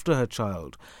looks after her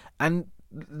child and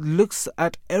looks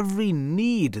at every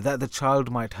need that the child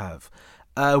might have,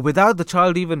 without the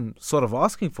child even sort of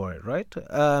asking for it, right?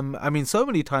 So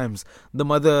many times the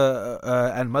mother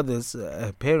and mothers,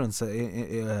 parents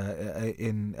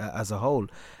as a whole,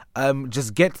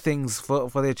 just get things for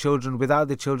their children without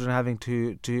the children having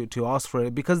to ask for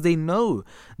it, because they know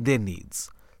their needs.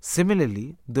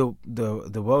 Similarly, the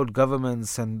world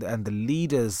governments and the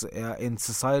leaders in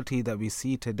society that we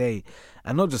see today,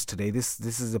 and not just today, this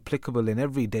is applicable in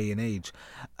every day and age,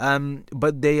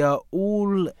 but they are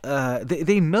all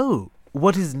they know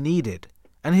what is needed.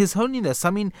 And His Holiness,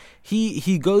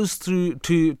 he goes through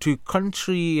to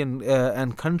country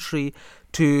and country,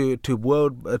 to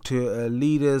world to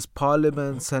leaders,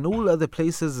 parliaments, and all other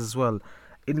places as well,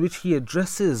 in which he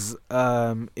addresses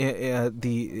the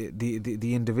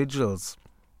individuals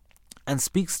and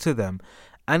speaks to them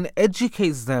and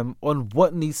educates them on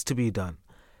what needs to be done.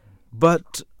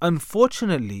 But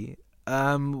unfortunately,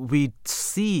 we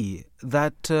see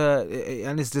that,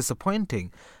 and it's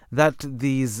disappointing, that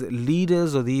these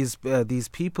leaders or these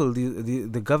people,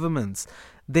 the governments,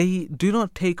 they do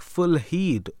not take full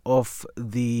heed of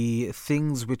the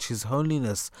things which His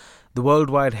Holiness, the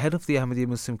worldwide head of the Ahmadiyya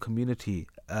Muslim community,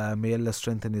 may Allah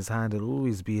strengthen his hand and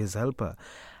always be his helper,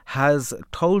 has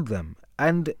told them.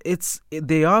 And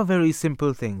they are very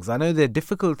simple things. I know they're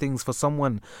difficult things for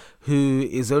someone who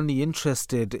is only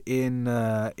interested in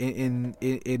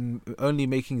only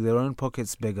making their own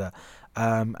pockets bigger,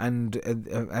 and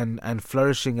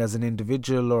flourishing as an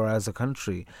individual or as a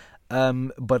country,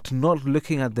 but not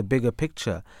looking at the bigger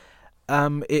picture.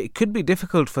 It could be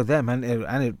difficult for them, and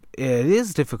it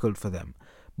is difficult for them.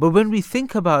 But when we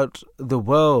think about the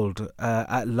world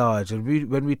at large, and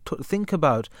when we think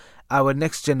about our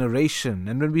next generation,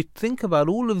 and when we think about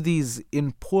all of these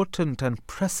important and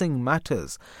pressing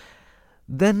matters,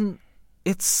 then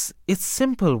it's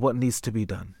simple what needs to be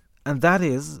done. And that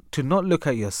is to not look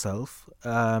at yourself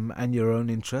and your own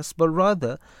interests, but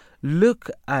rather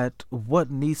look at what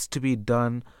needs to be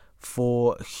done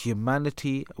for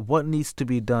humanity, what needs to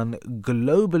be done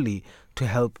globally to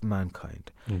help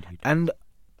mankind. Indeed. And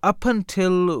up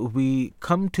until we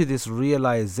come to this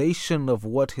realization of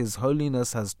what His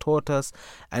Holiness has taught us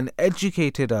and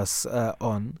educated us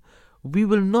on, we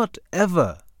will not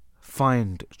ever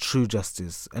find true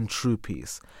justice and true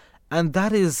peace. And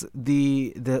that is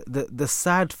the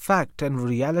sad fact and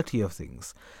reality of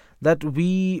things, that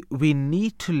we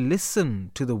need to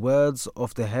listen to the words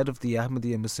of the head of the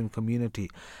Ahmadiyya Muslim community,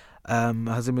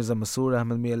 Hazrat Mirza Masroor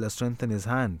Ahmad, may Allah strengthen his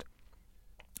hand,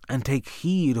 and take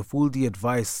heed of all the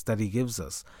advice that he gives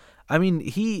us. I mean,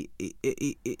 he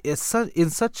is in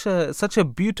such a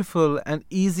beautiful and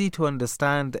easy to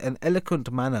understand and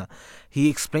eloquent manner. He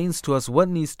explains to us what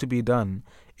needs to be done.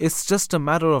 It's just a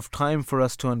matter of time for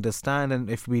us to understand, and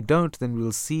if we don't, then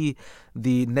we'll see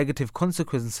the negative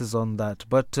consequences on that.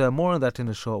 But more on that in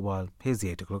a short while. Here's the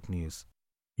 8 o'clock news.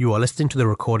 You are listening to the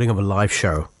recording of a live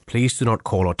show. Please do not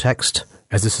call or text,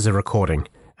 as this is a recording,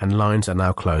 and lines are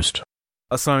now closed.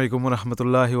 Assalamu alaikum wa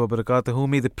rahmatullahi wa barakatuhu.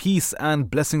 May the peace and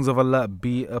blessings of Allah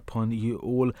be upon you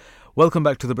all. Welcome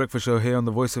back to the Breakfast Show here on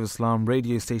the Voice of Islam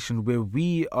radio station, where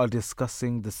we are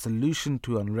discussing the solution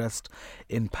to unrest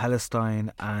in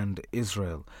Palestine and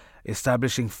Israel,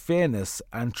 establishing fairness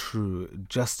and true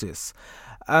justice.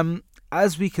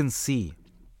 As we can see,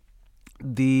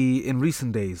 in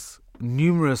recent days,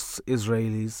 numerous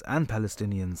Israelis and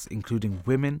Palestinians, including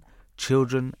women,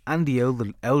 children and the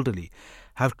elderly,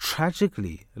 have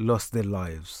tragically lost their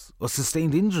lives or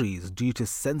sustained injuries due to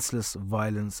senseless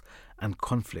violence and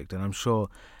conflict. And I'm sure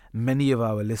many of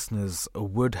our listeners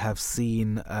would have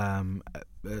seen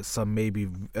some maybe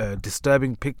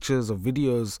disturbing pictures or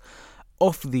videos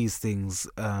of these things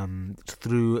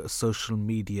through social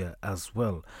media as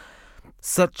well.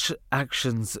 Such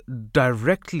actions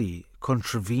directly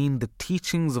contravene the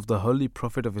teachings of the Holy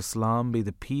Prophet of Islam, may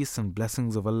the peace and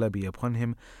blessings of Allah be upon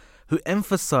him, who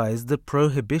emphasized the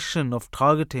prohibition of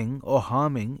targeting or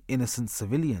harming innocent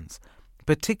civilians,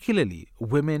 particularly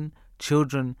women,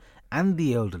 children, and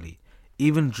the elderly,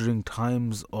 even during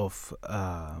times of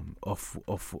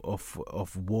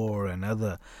war and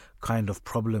other kind of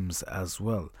problems as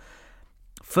well.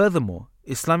 Furthermore,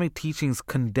 Islamic teachings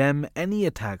condemn any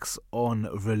attacks on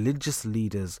religious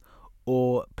leaders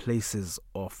or places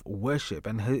of worship.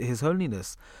 And His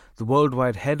Holiness, the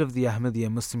worldwide head of the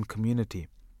Ahmadiyya Muslim community,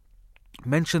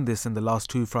 mentioned this in the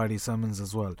last 2 Friday sermons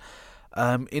as well,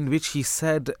 in which he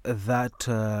said that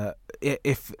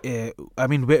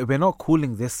we're not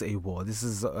calling this a war. This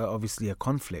is obviously a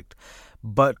conflict,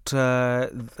 but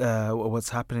what's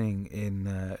happening in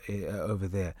over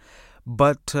there.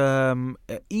 But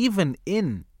even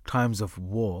in times of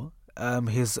war,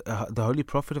 the Holy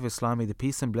Prophet of Islam, may the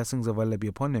peace and blessings of Allah be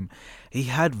upon him, he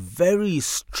had very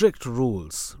strict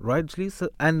rules, right?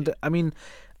 And I mean,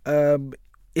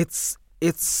 it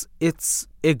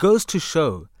goes to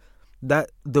show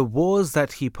that the wars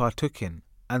that he partook in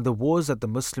and the wars that the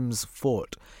Muslims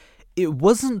fought, it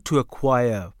wasn't to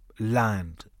acquire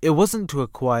land, it wasn't to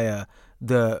acquire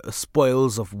the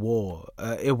spoils of war,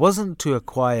 it wasn't to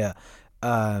acquire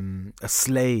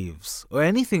slaves or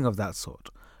anything of that sort.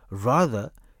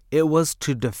 Rather, it was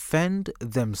to defend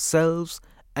themselves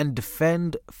and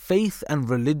defend faith and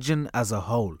religion as a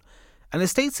whole. And it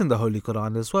states in the Holy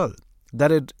Quran as well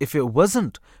that if it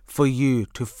wasn't for you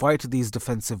to fight these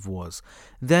defensive wars,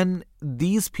 then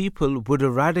these people would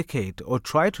eradicate or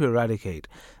try to eradicate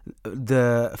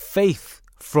the faith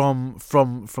from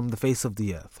the face of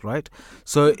the earth, right?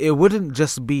 So it wouldn't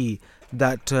just be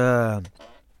that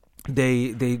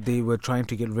they were trying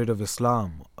to get rid of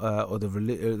Islam or the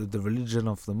religion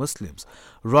of the Muslims.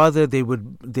 Rather, they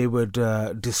would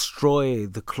destroy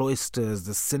the cloisters,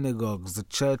 the synagogues, the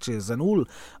churches, and all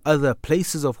other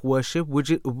places of worship,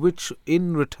 which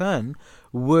in return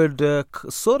would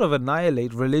sort of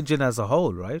annihilate religion as a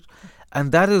whole, right?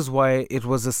 And that is why it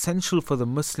was essential for the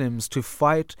Muslims to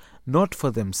fight not for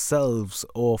themselves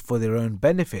or for their own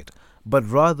benefit, but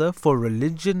rather for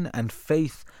religion and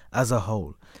faith as a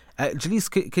whole. Jalise,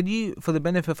 can you, for the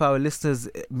benefit of our listeners,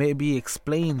 maybe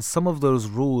explain some of those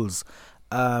rules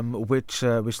which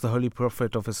the Holy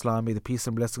Prophet of Islam, may the peace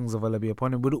and blessings of Allah be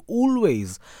upon him, would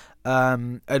always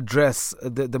address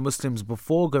the Muslims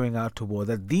before going out to war,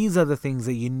 that these are the things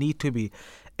that you need to be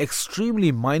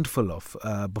extremely mindful of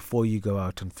before you go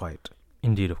out and fight?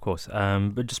 Indeed, of course.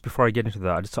 But just before I get into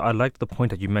that, I like the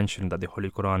point that you mentioned, that the Holy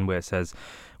Quran, where it says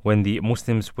when the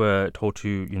Muslims were told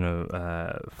to,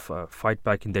 fight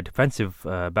back in their defensive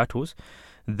battles,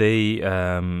 they,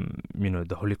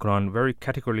 the Holy Quran very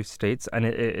categorically states, and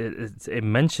it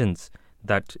mentions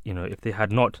that, if they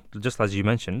had not, just as you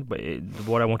mentioned, but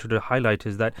what I wanted to highlight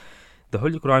is that the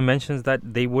Holy Quran mentions that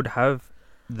they would have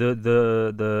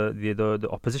the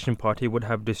opposition party would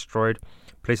have destroyed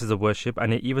places of worship,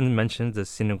 and it even mentions the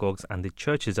synagogues and the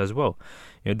churches as well.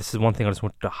 This is one thing I just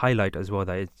wanted to highlight as well,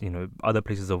 that other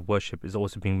places of worship is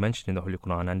also being mentioned in the Holy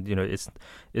Quran, and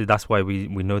that's why we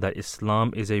know that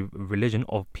Islam is a religion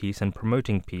of peace and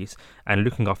promoting peace and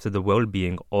looking after the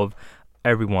well-being of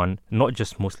everyone, not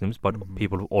just Muslims but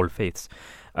people of all faiths.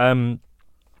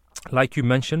 Like you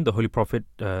mentioned, the Holy Prophet,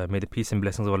 may the peace and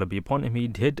blessings of Allah be upon him, he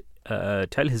did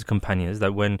tell his companions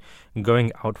that when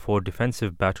going out for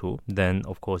defensive battle, then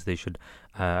of course they should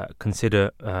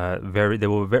consider there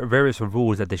were various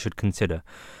rules that they should consider.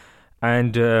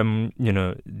 And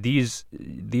these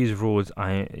rules,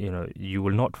 you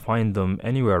will not find them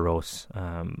anywhere else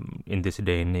in this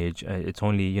day and age. It's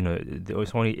only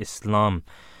Islam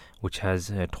which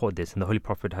has taught this, and the Holy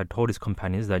Prophet had told his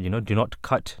companions that do not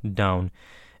cut down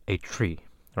a tree.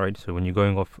 All right. So when you're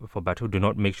going off for battle, do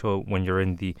not make sure when you're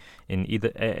in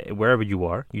either wherever you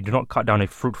are, you do not cut down a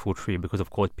fruitful tree, because of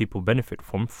course people benefit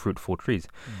from fruitful trees.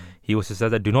 He also said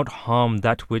that do not harm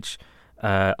that which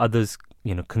others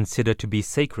consider to be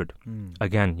sacred.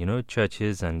 Again,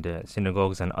 churches and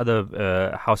synagogues and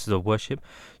other houses of worship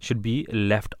should be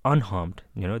left unharmed.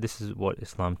 This is what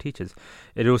Islam teaches.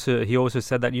 He also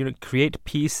said that create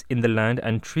peace in the land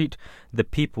and treat the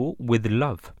people with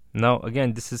love. Now,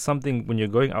 again, this is something when you're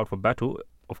going out for battle.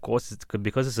 Of course,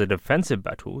 because it's a defensive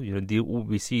battle.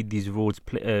 We see these rules.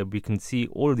 We can see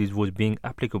all of these rules being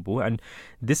applicable, and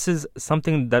this is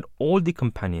something that all the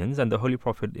companions and the Holy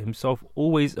Prophet himself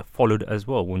always followed as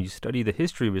well. When you study the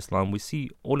history of Islam, we see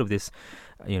all of this,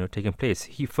 taking place.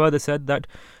 He further said that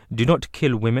do not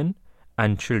kill women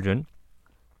and children,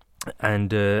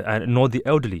 and nor the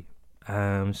elderly.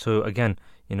 So again,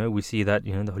 we see that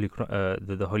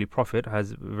the Holy Prophet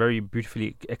has very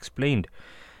beautifully explained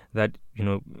that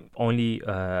only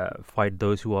fight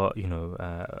those who are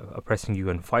oppressing you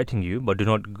and fighting you, but do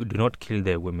not kill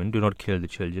their women, do not kill the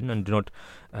children, and do not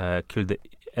kill the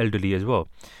elderly as well.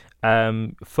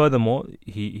 Furthermore,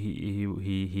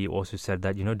 he also said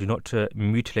that do not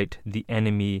mutilate the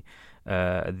enemy. Do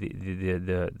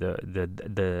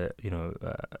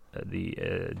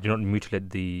not mutilate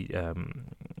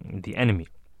the enemy.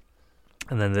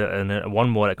 And then one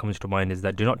more that comes to mind is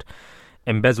that do not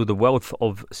embezzle the wealth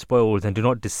of spoils and do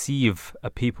not deceive a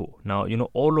people. Now,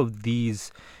 all of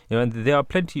these, and there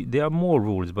are more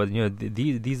rules, but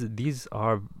these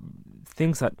are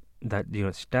things that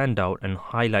stand out and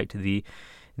highlight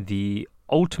the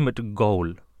ultimate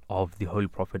goal of the Holy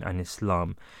Prophet and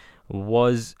Islam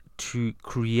was to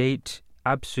create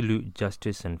absolute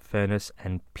justice and fairness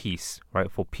and peace,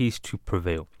 right? For peace to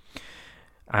prevail.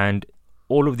 And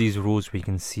all of these rules, we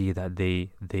can see that they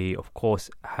of course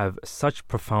have such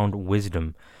profound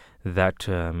wisdom that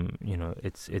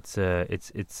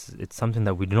it's something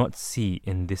that we do not see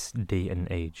in this day and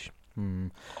age.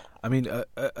 I mean,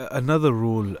 another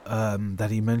rule that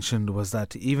he mentioned was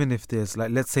that even if there's,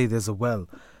 let's say there's a well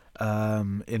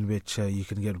in which you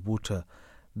can get water,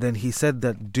 then he said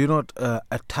that do not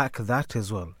attack that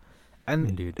as well. And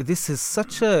Indeed. This is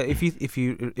such a, if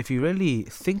you really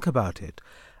think about it,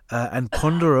 and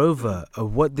ponder over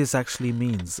what this actually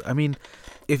means. I mean,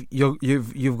 if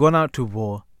you've gone out to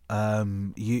war,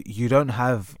 you don't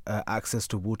have access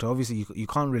to water. Obviously, you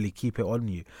can't really keep it on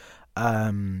you.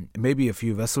 Maybe a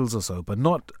few vessels or so, but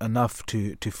not enough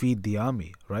to feed the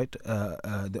army, right?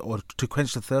 Or to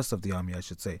quench the thirst of the army, I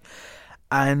should say.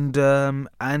 And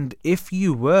if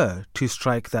you were to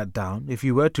strike that down, if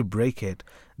you were to break it,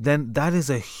 then that is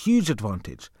a huge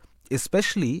advantage.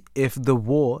 Especially if the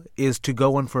war is to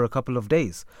go on for a couple of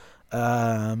days.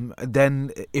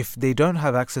 Then if they don't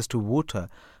have access to water,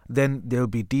 then they'll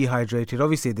be dehydrated.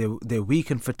 Obviously, they're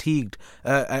weak and fatigued,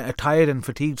 tired and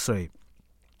fatigued,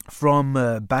 from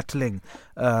battling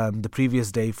the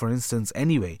previous day, for instance,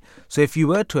 anyway. So if you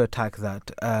were to attack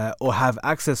that or have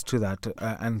access to that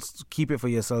and keep it for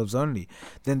yourselves only,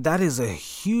 then that is a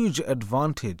huge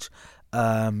advantage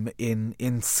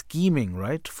in scheming,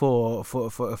 right, for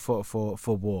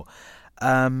war.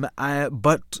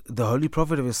 But the Holy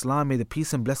Prophet of Islam, may the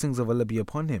peace and blessings of Allah be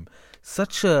upon him,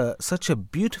 such a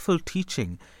beautiful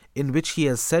teaching in which he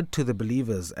has said to the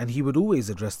believers, and he would always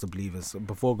address the believers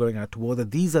before going out to war,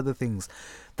 that these are the things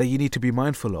that you need to be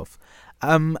mindful of.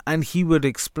 And he would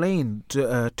explain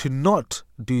to not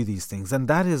do these things. And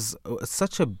that is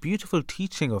such a beautiful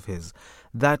teaching of his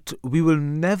that we will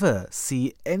never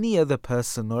see any other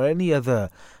person or any other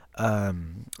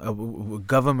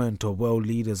government or world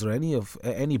leaders or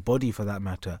anybody for that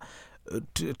matter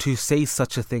to say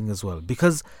such a thing as well.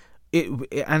 Because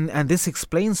and this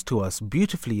explains to us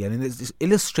beautifully, and it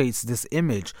illustrates this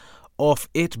image of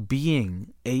it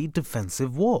being a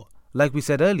defensive war. Like we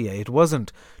said earlier, it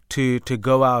wasn't to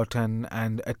go out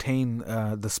and attain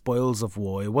the spoils of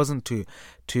war. It wasn't to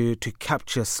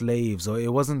capture slaves, or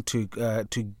it wasn't to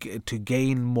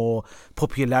gain more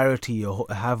popularity or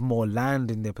have more land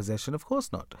in their possession. Of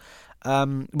course not.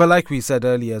 But like we said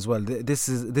earlier as well, this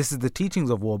is the teachings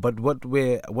of war. But what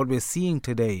we're seeing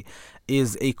today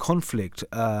is a conflict,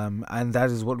 and that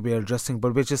is what we're addressing.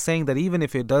 But we're just saying that even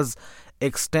if it does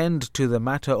extend to the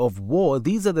matter of war,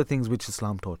 these are the things which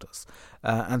Islam taught us.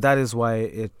 And that is why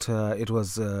it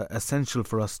was essential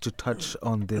for us to touch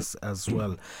on this as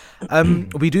well.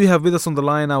 We do have with us on the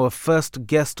line our first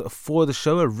guest for the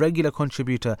show, a regular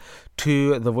contributor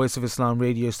to the Voice of Islam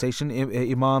radio station,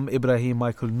 Imam Ibrahim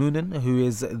Noonan, who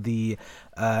is the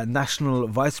National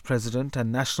Vice President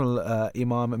and National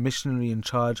Imam Missionary in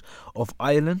charge of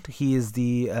Ireland. He is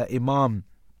the Imam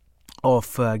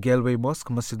of Galway Mosque,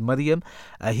 Masjid Maryam.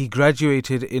 He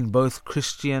graduated in both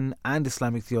Christian and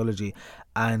Islamic theology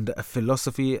and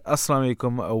philosophy. Assalamu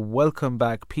alaikum, welcome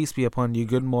back, peace be upon you,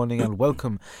 good morning and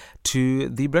welcome to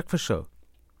The Breakfast Show.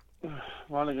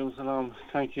 Wa alaikum salam.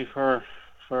 Thank you for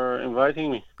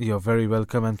inviting me. You're very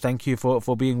welcome, and thank you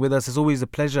for being with us. It's always a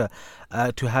pleasure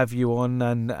to have you on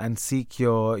and seek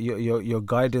your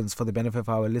guidance for the benefit of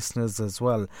our listeners as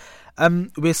well.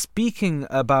 We're speaking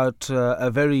about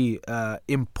a very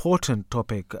important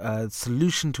topic,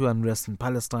 solution to unrest in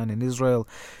Palestine and Israel,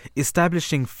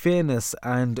 establishing fairness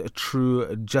and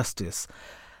true justice.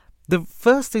 The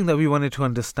first thing that we wanted to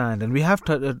understand, and we have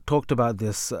talked about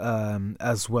this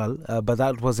as well, but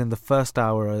that was in the first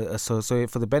hour. So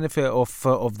for the benefit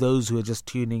of those who are just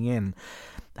tuning in,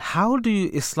 how do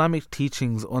Islamic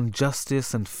teachings on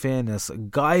justice and fairness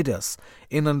guide us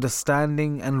in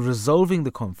understanding and resolving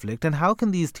the conflict, and how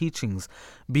can these teachings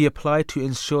be applied to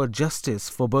ensure justice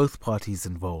for both parties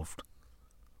involved?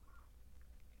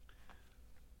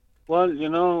 Well,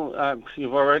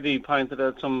 you've already pointed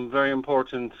out some very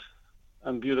important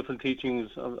and beautiful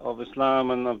teachings of Islam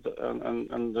and of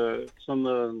the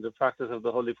Sunnah and the practice of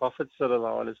the Holy Prophet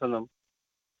sallallahu alaihi wasallam.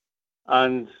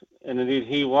 And indeed,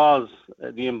 he was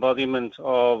the embodiment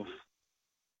of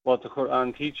what the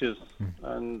Quran teaches.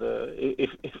 And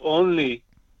if only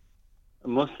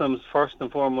Muslims first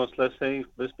and foremost, let's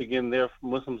begin there.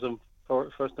 Muslims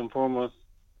first and foremost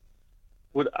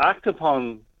would act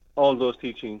upon all those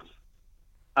teachings.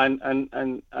 And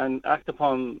act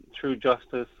upon true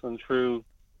justice and true,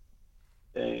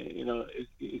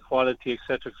 equality,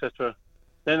 etc.,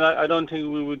 then I don't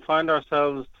think we would find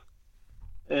ourselves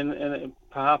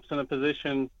perhaps in a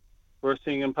position we're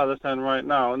seeing in Palestine right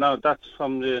now. Now, that's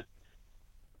from the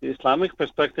Islamic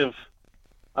perspective.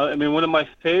 I mean, one of my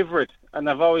favorite, and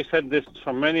I've always said this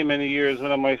for many, many years,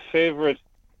 one of my favorite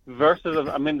verses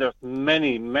there's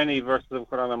many, many verses of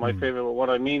Quran are my favorite, but what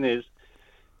I mean is,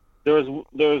 there's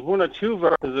one or two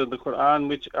verses of the Quran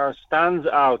which stands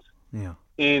out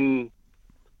in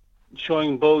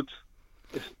showing both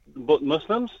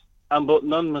Muslims and both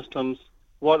non-Muslims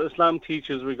what Islam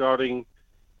teaches regarding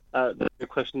the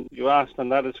question you asked,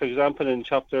 and that is, for example, in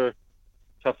chapter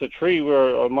 3,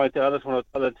 where Almighty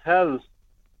Allah tells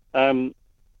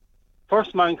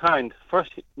first mankind,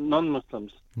 first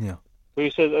non-Muslims, where He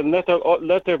says, and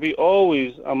let there be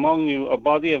always among you a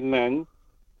body of men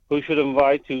who should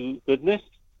invite to goodness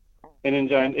and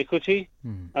enjoin equity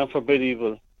and forbid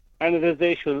evil. And it is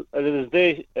they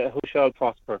who shall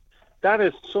prosper. That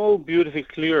is so beautifully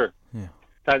clear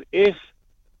that if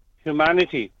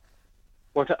humanity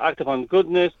were to act upon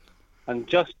goodness and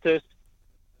justice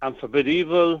and forbid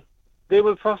evil, they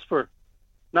will prosper.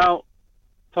 Now,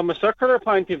 from a secular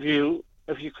point of view,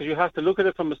 because you have to look at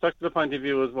it from a secular point of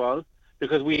view as well,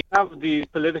 because we have these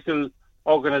political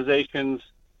organizations,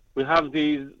 we have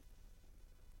these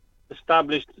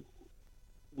established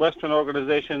Western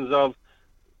organizations who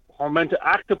are meant to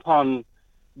act upon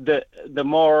the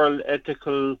moral,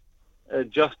 ethical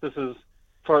justices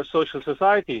for social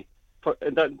society,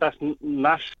 that's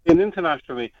nationally and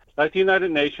internationally, like the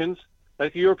United Nations,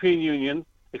 like the European Union,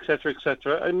 etc.,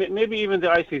 and maybe even the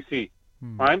ICC,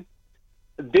 right?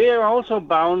 They are also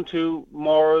bound to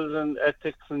morals and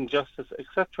ethics and justice,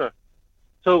 etc.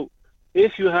 So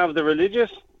if you have the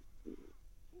religious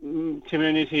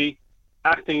community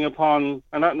acting upon,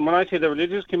 and when I say the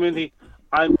religious community,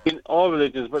 I mean all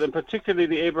religions, but in particularly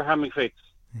the Abrahamic faiths,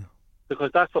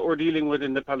 because that's what we're dealing with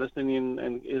in the Palestinian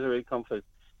and Israeli conflict,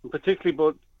 and particularly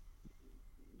both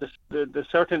the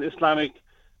certain Islamic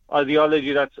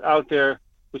ideology that's out there,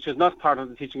 which is not part of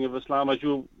the teaching of Islam, as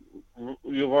you've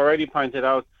already pointed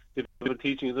out, the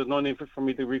teachings. There's no need for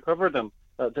me to recover them,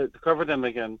 to cover them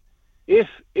again. If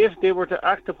they were to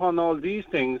act upon all these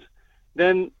things,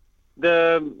 then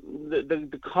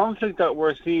the conflict that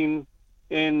we're seeing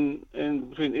in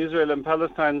between Israel and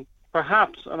Palestine,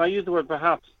 perhaps, and I use the word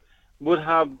perhaps, would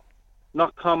have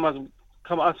not come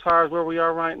as far as where we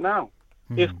are right now.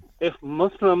 If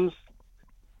Muslims,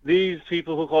 these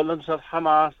people who call themselves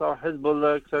Hamas or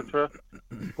Hezbollah, etc.,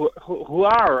 who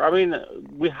are, I mean,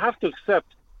 we have to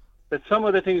accept that some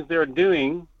of the things they're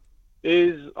doing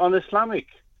is un-Islamic.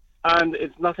 and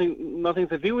it's nothing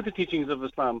to do with the teachings of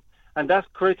Islam, and that's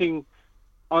creating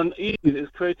unease, is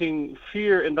creating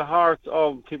fear in the hearts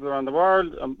of people around the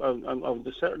world,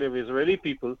 certainly of Israeli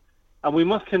people, and we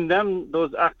must condemn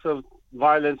those acts of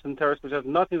violence and terrorism which have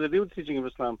nothing to do with the teaching of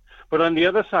Islam. But on the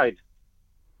other side,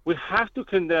 we have to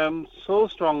condemn so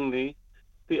strongly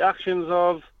the actions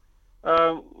of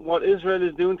what Israel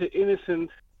is doing to innocent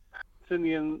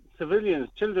Palestinian civilians,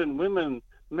 children, women,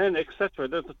 men, etc.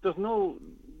 There's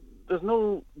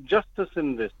no justice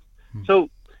in this. So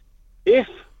if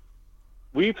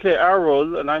we play our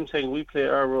role, and I'm saying we play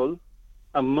our role,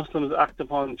 and Muslims act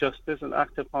upon justice and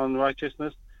act upon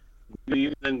righteousness,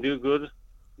 believe and do good,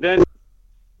 then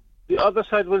the other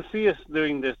side will see us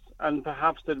doing this, and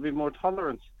perhaps there'll be more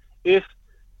tolerance. If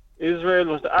Israel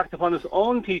was to act upon its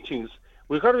own teachings,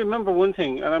 we've got to remember one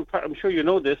thing, and I'm sure you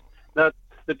know this, that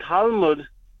the Talmud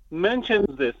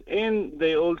mentions this in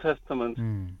the Old Testament,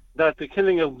 that the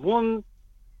killing of one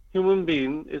human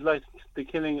being is like the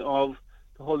killing of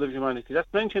the whole of humanity.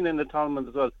 That's mentioned in the Talmud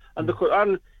as well. And the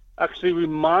Quran actually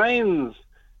reminds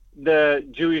the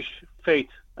Jewish faith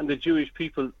and the Jewish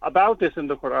people about this in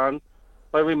the Quran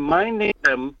by reminding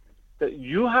them that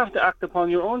you have to act upon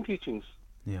your own teachings.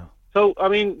 Yeah. So, I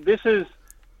mean, this is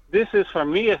for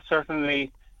me,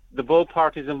 certainly the both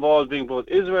parties involved, being both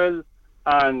Israel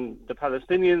and the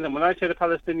Palestinians. And when I say the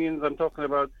Palestinians, I'm talking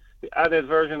about the added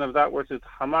version of that, which is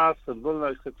Hamas,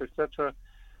 Hezbollah, etc., etc.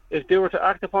 If they were to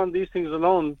act upon these things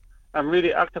alone and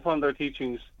really act upon their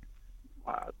teachings,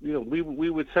 we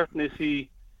would certainly see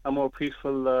a more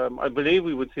peaceful. I believe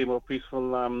we would see a more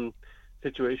peaceful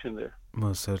situation there.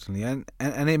 Most certainly,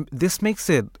 and this makes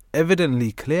it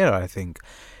evidently clear, I think,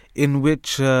 in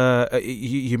which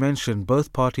you mentioned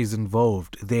both parties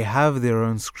involved. They have their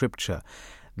own scripture.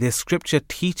 Their scripture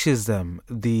teaches them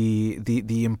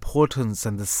the importance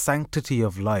and the sanctity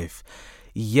of life,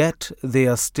 yet they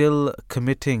are still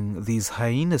committing these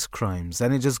heinous crimes.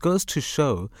 And it just goes to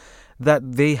show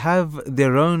that they have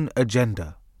their own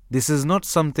agenda. This is not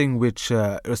something which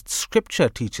scripture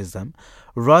teaches them.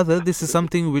 Rather, this is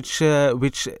something which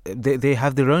they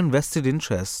have their own vested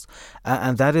interests,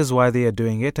 and that is why they are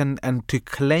doing it. And to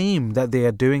claim that they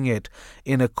are doing it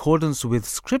in accordance with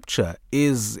scripture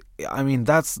is, I mean,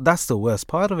 that's the worst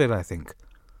part of it, I think.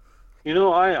 You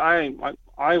know,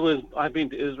 I've been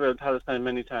to Israel, Palestine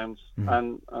many times,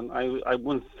 and I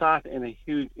once sat in a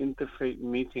huge interfaith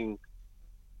meeting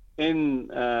in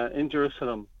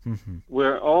Jerusalem,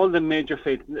 where all the major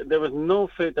faiths, there was no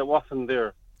faith that wasn't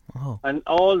there. Oh. And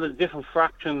all the different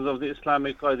fractions of the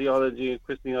Islamic ideology,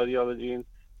 Christian ideology, and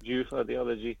Jewish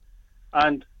ideology.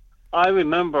 And I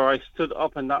remember I stood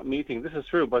up in that meeting. This is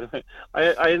true, by the way.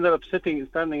 I ended up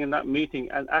standing in that meeting,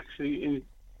 and actually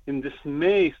in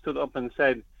dismay stood up and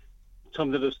said,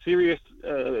 some of the serious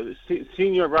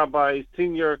senior rabbis,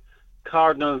 senior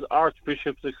cardinals,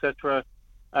 archbishops, etc.,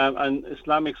 and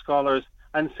Islamic scholars,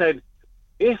 and said,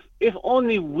 if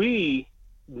only we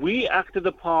acted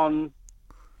upon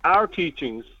our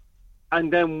teachings,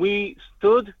 and then we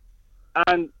stood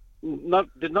and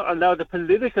did not allow the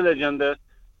political agenda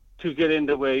to get in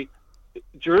the way,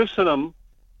 Jerusalem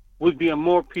would be a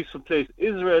more peaceful place.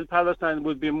 Israel, Palestine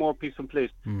would be a more peaceful place.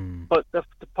 But the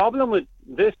problem with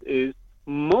this is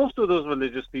most of those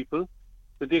religious people,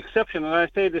 with the exception, and I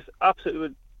say this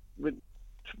absolutely with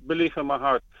belief in my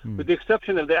heart, with the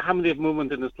exception of the Ahmadiyya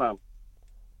movement in Islam,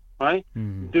 right?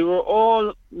 They were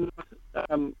all,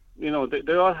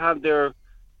 they all had their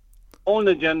own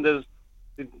agendas.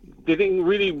 They didn't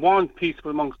really want peace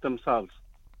amongst themselves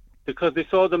because they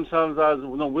saw themselves as,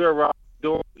 we're right,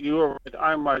 you're right,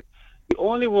 I'm right. The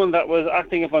only one that was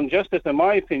acting upon justice, in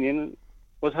my opinion,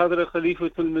 was Hazrat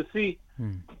Khalifatul Masih.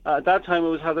 At that time, it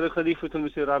was Hazrat Khalifatul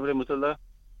Masih, Rahmatullah,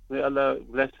 may Allah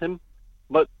bless him.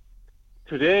 But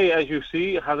today, as you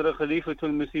see, Hazrat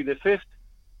Khalifatul Masih the Fifth,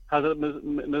 Hazrat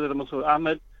Mirza Masroor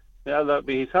Ahmed, may Allah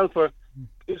be his helper,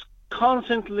 is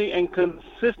constantly and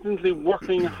consistently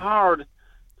working hard,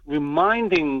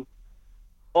 reminding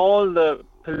all the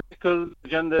political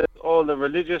agendas, all the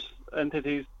religious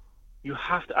entities, you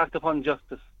have to act upon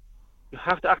justice. You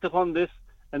have to act upon this,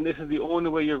 and this is the only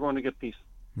way you're going to get peace.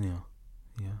 Yeah.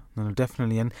 No,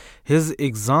 definitely. And his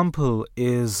example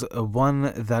is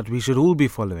one that we should all be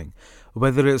following,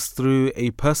 whether it's through a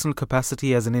personal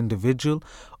capacity as an individual,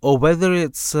 or whether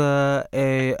it's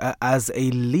as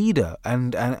a leader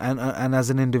and as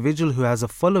an individual who has a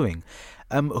following.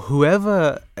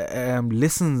 Whoever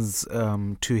listens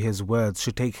to his words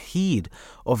should take heed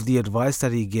of the advice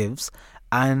that he gives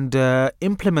and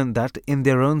implement that in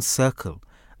their own circle.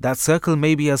 That circle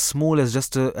may be as small as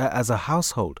just as a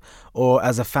household or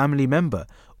as a family member,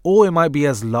 or it might be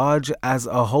as large as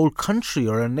a whole country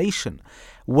or a nation.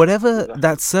 Whatever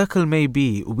that circle may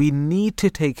be, we need to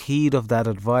take heed of that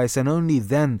advice, and only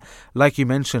then, like you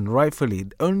mentioned rightfully,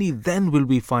 only then will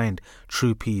we find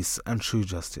true peace and true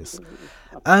justice.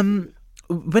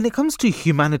 When it comes to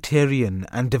humanitarian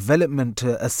and development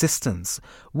assistance,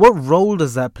 what role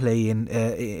does that play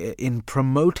in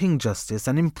promoting justice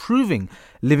and improving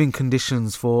living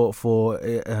conditions for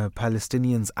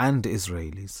Palestinians and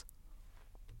Israelis?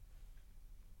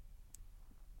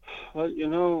 Well,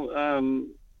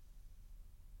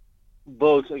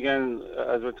 both, again,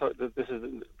 as we're talking, this is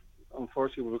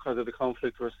unfortunately because of the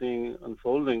conflict we're seeing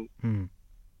unfolding.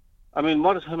 I mean,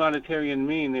 what does humanitarian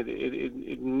mean?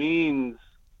 It means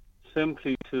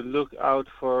simply to look out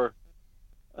for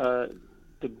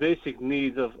the basic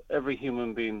needs of every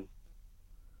human being,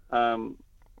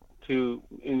 to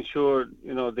ensure,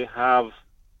 they have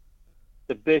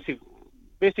the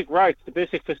basic rights, the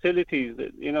basic facilities,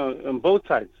 on both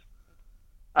sides,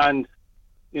 and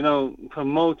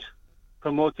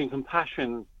promoting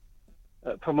compassion,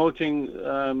 promoting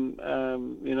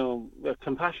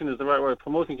compassion is the right word,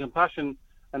 promoting compassion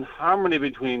and harmony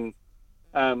between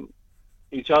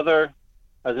each other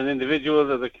as an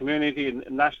individual, as a community,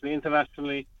 nationally,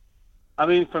 internationally. I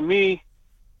mean, for me,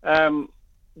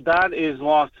 that is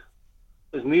what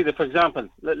is needed. For example,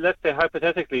 let's say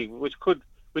hypothetically, which would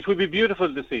be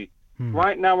beautiful to see.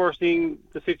 Right now we're seeing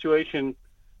the situation,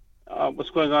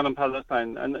 what's going on in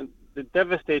Palestine, and the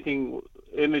devastating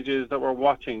images that we're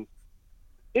watching.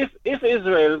 If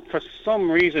Israel, for some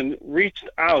reason, reached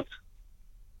out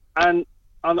and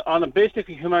on a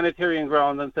basically humanitarian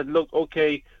ground and said, look,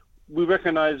 okay, we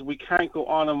recognize we can't go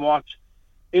on and watch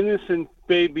innocent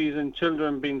babies and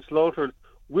children being slaughtered.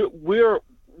 We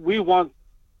want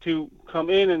to come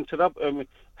in and set up,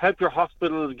 help your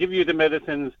hospitals, give you the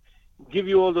medicines, give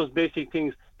you all those basic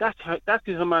things. That's a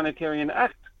humanitarian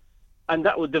act, and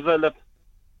that would develop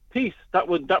peace. That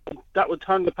would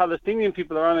turn the Palestinian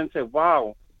people around and say,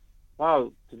 wow,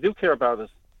 they do care about us.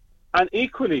 And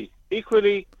equally,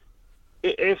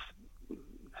 if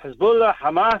Hezbollah,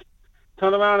 Hamas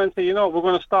turn around and say, we're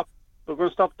going to stop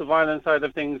the violent side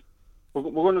of things, we're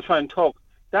going to try and talk.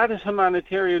 That is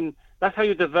humanitarian. That's how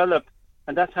you develop,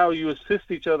 and that's how you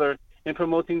assist each other in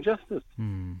promoting justice.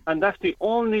 And that's the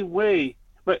only way.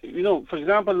 But for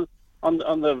example, on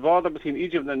the border between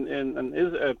Egypt and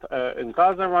in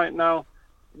Gaza right now,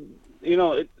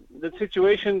 the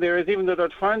situation there is, even though they're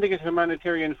trying to get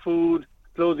humanitarian food,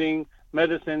 clothing,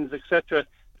 medicines, etc.,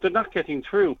 they're not getting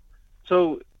through.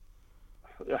 So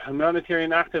a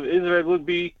humanitarian act of Israel would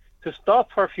be to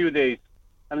stop for a few days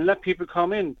and let people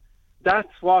come in.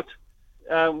 That's what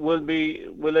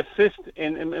will assist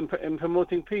in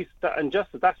promoting peace and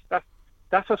justice.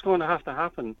 That's what's going to have to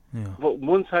happen. Yeah. But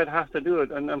one side has to do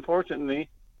it, and unfortunately,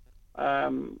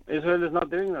 Israel is not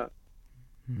doing that.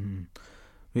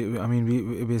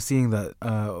 We're seeing that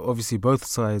obviously both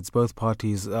sides, both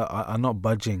parties are not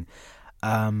budging,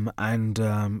 and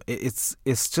it's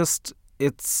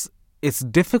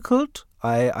difficult.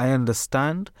 I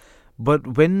understand,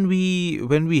 but when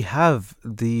we have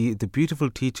the beautiful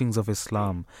teachings of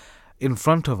Islam in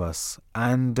front of us,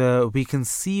 and we can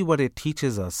see what it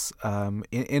teaches us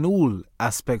in all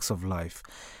aspects of life,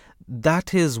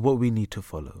 that is what we need to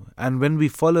follow. And when we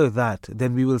follow that,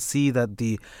 then we will see that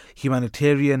the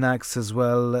humanitarian acts, as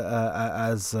well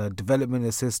as development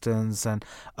assistance and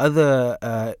other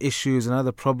issues and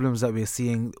other problems that we're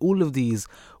seeing, all of these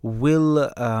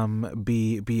will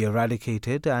be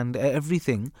eradicated, and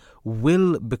everything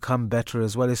will become better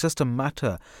as well. It's just a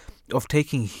matter of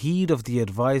taking heed of the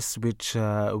advice which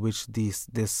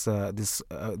this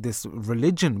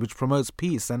religion which promotes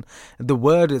peace, and the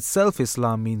word itself,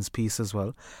 Islam, means peace as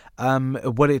well.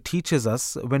 What it teaches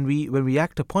us, when we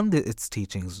act upon its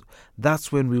teachings,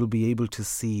 that's when we'll be able to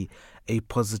see a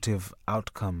positive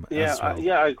outcome. As well.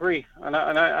 I agree, and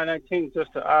I think,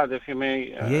 just to add, if you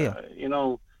may,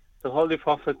 the Holy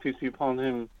Prophet, peace be upon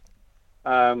him,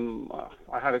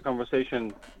 I had a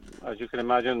conversation, as you can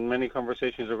imagine, many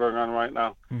conversations are going on right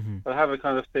now. But I have a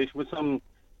conversation with some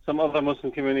other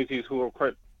Muslim communities who are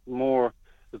quite more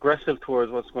aggressive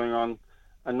towards what's going on,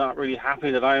 and not really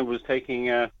happy that I was taking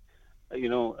a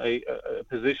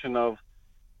position of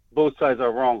both sides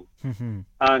are wrong,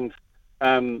 and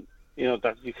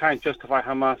that you can't justify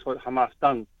Hamas, what Hamas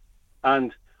done.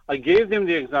 And I gave them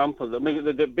the example that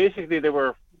basically they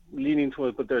were leaning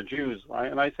towards, but they're Jews,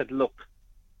 right? And I said, look,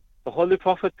 the Holy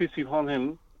Prophet, peace be upon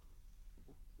him,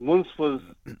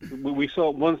 we saw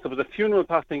once there was a funeral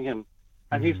passing him,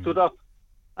 and he stood up,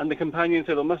 and the companion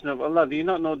said, "O Messenger of Allah, do you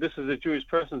not know this is a Jewish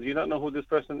person? Do you not know who this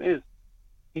person is?"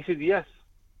 He said, "Yes."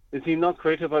 Is he not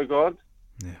created by God?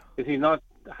 Yeah. Is he not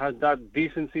has that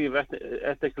decency of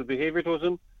ethical behavior towards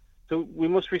him? So we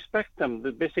must respect them.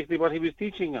 That's basically what he was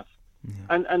teaching us.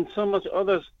 Yeah. And so much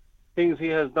other things he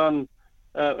has done,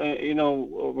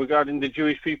 regarding the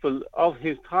Jewish people of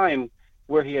his time,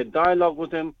 where he had dialogue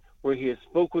with them, where he had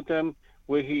spoke with them,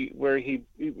 where he,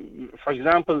 for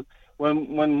example,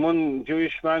 when one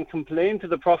Jewish man complained to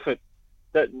the Prophet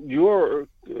that your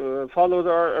followers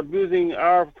are abusing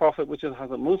our Prophet, which is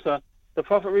Hazrat Musa, the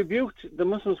Prophet rebuked the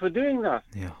Muslims for doing that.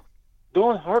 Yeah.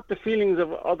 Don't hurt the feelings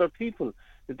of other people.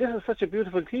 This is such a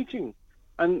beautiful teaching,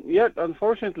 and yet,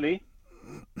 unfortunately,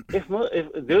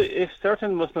 if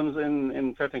certain Muslims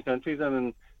in certain countries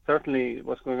and certainly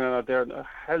what's going on out there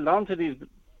held on to these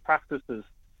practices,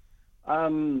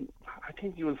 I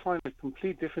think you will find a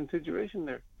complete different situation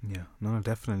there. Yeah, no,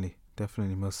 definitely,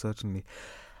 most certainly.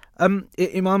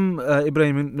 Imam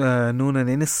Ibrahim Noonan,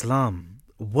 in Islam,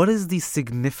 what is the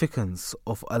significance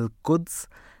of Al-Quds,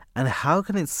 and how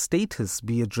can its status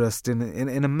be addressed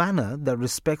in a manner that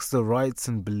respects the rights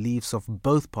and beliefs of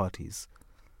both parties?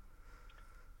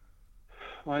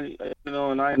 Well,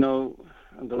 and I know,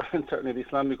 and certainly the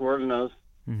Islamic world knows,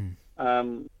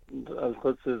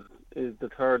 Al-Quds is the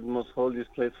third most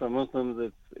holiest place for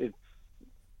Muslims. It's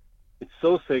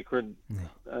so sacred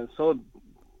and so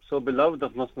beloved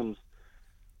of Muslims.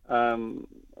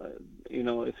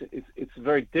 It's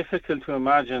very difficult to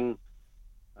imagine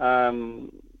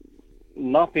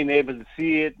not being able to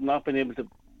see it, not being able to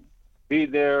be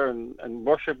there and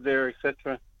worship there,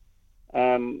 etc.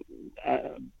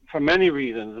 For many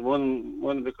reasons.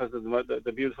 One because of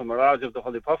the beautiful mirage of the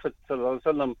Holy Prophet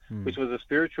ﷺ, which was a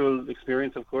spiritual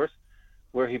experience, of course,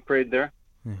 where he prayed there.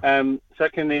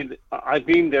 Secondly, I've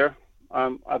been there.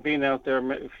 I've been out there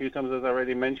a few times, as I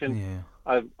already mentioned. Yeah.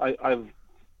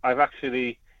 I've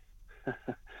actually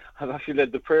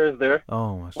led the prayers there.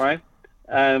 Oh, right.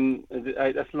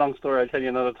 That's a long story. I'll tell you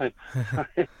another time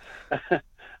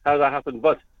how that happened.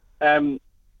 But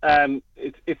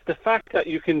it's the fact that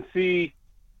you can see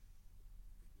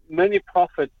many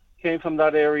prophets came from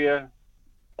that area,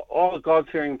 all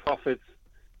God-fearing prophets.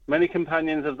 Many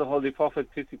companions of the Holy Prophet,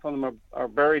 peace be upon them, are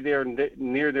buried there and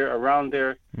near there, around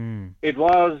there. It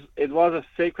was a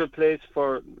sacred place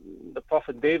for the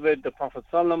Prophet David, the Prophet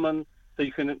Solomon. So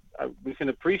we can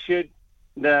appreciate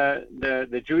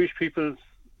the Jewish people's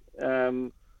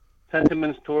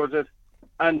sentiments towards it,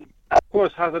 and of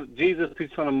course, Hazrat Jesus, peace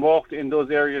be upon him, walked in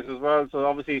those areas as well. So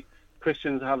obviously,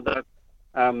 Christians have that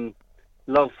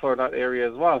love for that area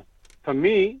as well. For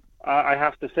me, I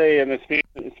have to say, and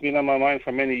it's been on my mind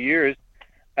for many years,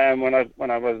 when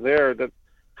I was there, that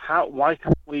why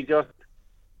can't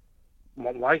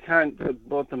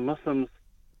both the Muslims,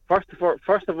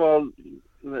 first of all,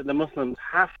 the Muslims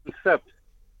have to accept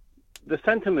the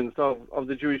sentiments of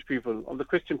the Jewish people, of the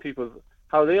Christian people,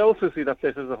 how they also see that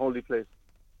place as a holy place.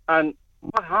 And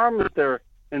what harm is there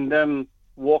in them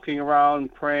walking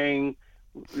around praying,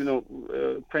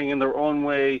 praying in their own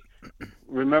way,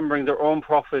 remembering their own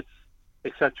prophets,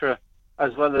 etc.,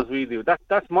 as well as we do?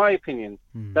 That's my opinion.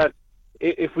 That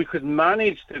if we could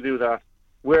manage to do that,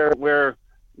 where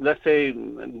let's say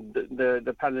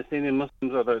the Palestinian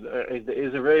Muslims or the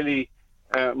Israeli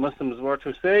Muslims were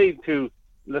to say to,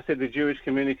 let's say, the Jewish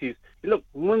communities, look,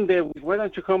 one day, why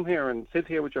don't you come here and sit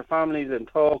here with your families and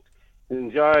talk, and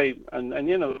enjoy, and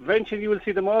eventually you will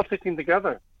see them all sitting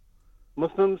together,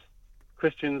 Muslims,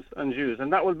 Christians, and Jews,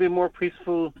 and that will be a more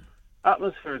peaceful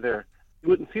atmosphere there. You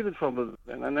wouldn't see the trouble,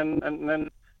 and then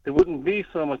there wouldn't be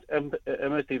so much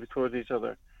enmity towards each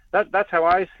other. That's how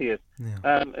I see it.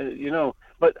 Yeah.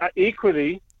 But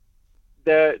equally,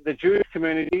 the Jewish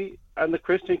community and the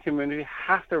Christian community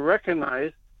have to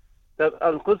recognize that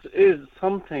Al-Quds is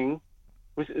something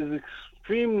which is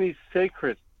extremely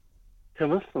sacred to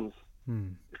Muslims.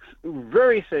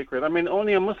 Very sacred. I mean,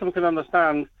 only a Muslim can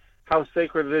understand how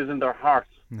sacred it is in their hearts,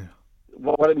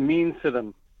 what it means to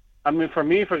them. I mean, for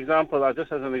me, for example,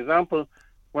 just as an example,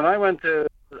 when I went to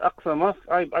Al-Aqsa Mosque,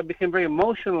 I became very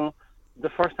emotional the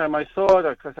first time I saw it.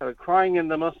 I started crying in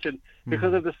the masjid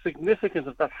because of the significance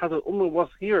of that. Hazrat Umar was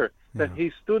here, that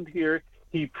he stood here,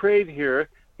 he prayed here.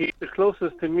 He's the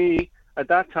closest to me at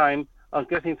that time of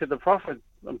getting to the Prophet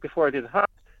before I did Hajj.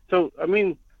 So, I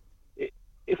mean,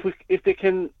 if they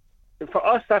can, for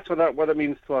us, that's what it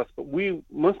means to us. But we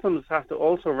Muslims have to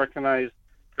also recognize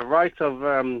the rights of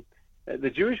the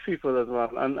Jewish people as well,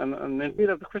 and indeed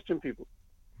of the Christian people.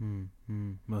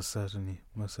 Most certainly,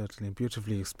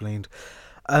 beautifully explained.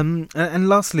 And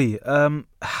lastly,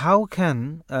 how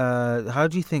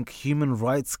do you think human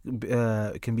rights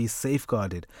can be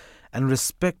safeguarded and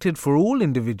respected for all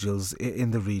individuals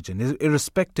in the region,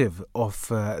 irrespective of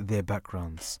their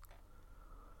backgrounds?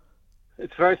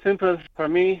 It's very simple for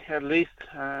me, at least.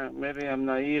 Maybe I'm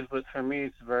naive, but for me,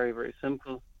 it's very, very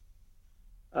simple.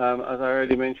 As I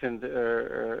already mentioned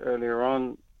earlier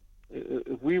on,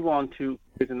 if we want to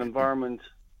create an environment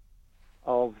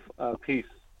of peace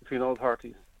between all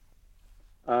parties,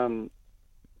 the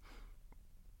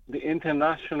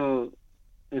international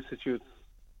institutes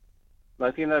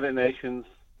like the United Nations,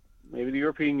 maybe the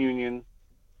European Union,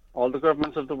 all the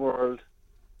governments of the world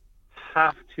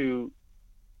have to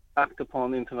act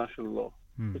upon international law,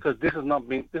 because this is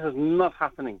not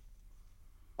happening,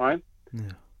 right?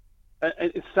 Yeah.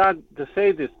 It's sad to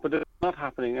say this, but it's not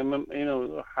happening. And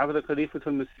Habib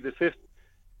al-Khalifatul Masih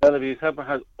V,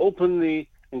 has openly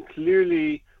and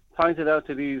clearly pointed out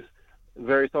to these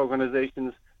various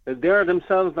organizations that they are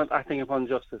themselves not acting upon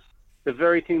justice, the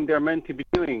very thing they're meant to be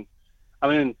doing. I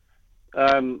mean,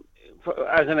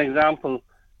 as an example,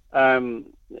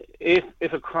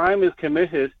 if a crime is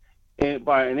committed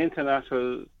by an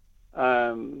international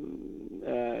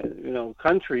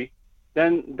country,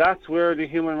 then that's where the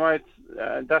human rights,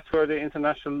 that's where the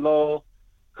international law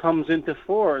comes into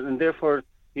force, and therefore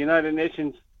the United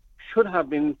Nations should have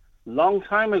been long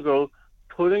time ago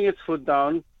putting its foot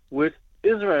down with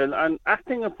Israel and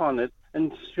acting upon it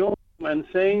and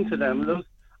saying to them, look,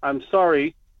 I'm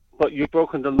sorry, but you've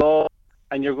broken the law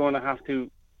and you're going to have to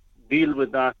deal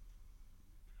with that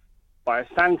by a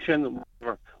sanction,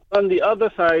 whatever. On the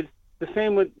other side, the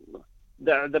same with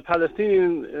the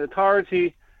Palestinian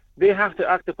Authority. They have to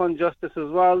act upon justice as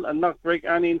well and not break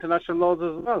any international laws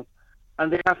as well.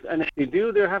 And if they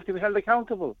do, they have to be held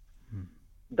accountable.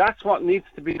 That's what needs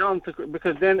to be done,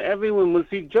 because then everyone will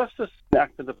see justice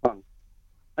acted upon,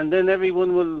 and then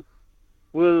everyone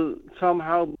will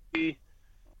somehow be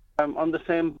on the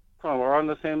same or on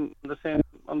the same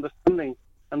understanding,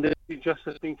 and they see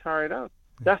justice being carried out.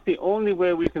 That's the only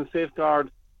way we can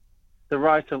safeguard the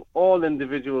rights of all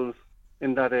individuals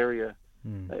in that area.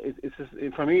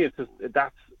 For me,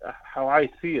 that's how I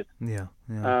see it. Yeah.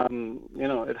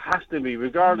 It has to be,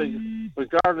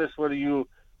 regardless whether you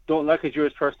don't like a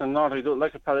Jewish person or not, or you don't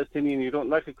like a Palestinian, you don't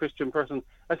like a Christian person.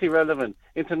 That's irrelevant.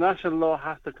 International law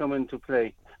has to come into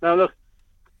play. Now, look,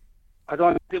 I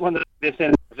don't want to say this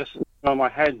in just on my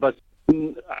head, but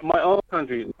my own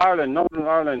country, Ireland, Northern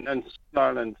Ireland, and Southern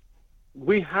Ireland,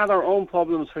 we had our own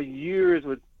problems for years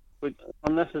with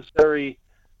unnecessary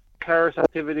terrorist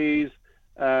activities.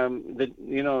 The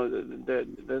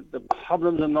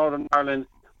problems in Northern Ireland,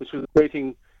 which was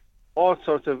creating all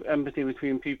sorts of empathy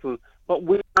between people, but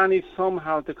we managed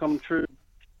somehow to come through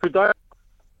dialogue,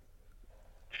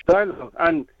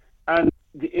 and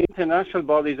the international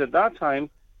bodies at that time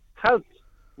helped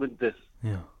with this.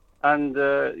 Yeah. And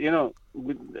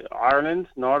with Ireland,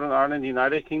 Northern Ireland, the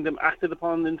United Kingdom acted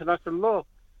upon international law,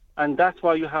 and that's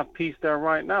why you have peace there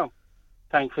right now,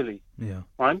 thankfully. Yeah.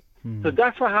 Right. So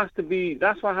that's what has to be.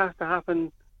 That's what has to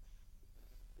happen.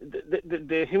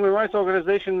 The human rights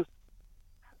organizations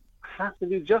have to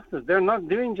do justice. They're not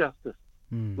doing justice.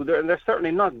 They're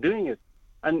certainly not doing it.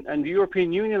 And the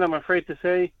European Union, I'm afraid to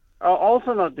say, are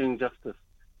also not doing justice.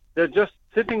 They're just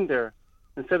sitting there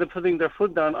instead of putting their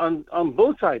foot down on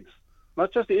both sides,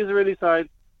 not just the Israeli side,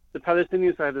 the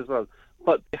Palestinian side as well.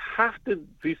 But they have to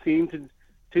be seen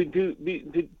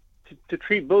to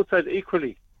treat both sides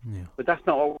equally. Yeah. But that's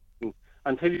not what we're doing.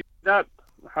 Until you do that,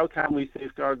 how can we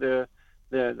safeguard the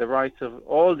rights of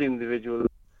all the individuals,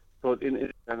 both in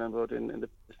Israel and both in the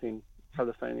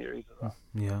Palestine areas as well?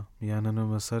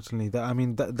 No, certainly.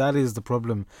 That is the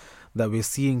problem that we're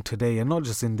seeing today, and not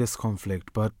just in this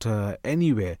conflict, but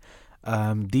anywhere.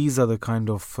 These are the kind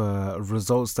of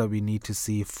results that we need to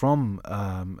see from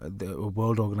the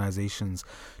world organizations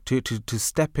to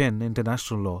step in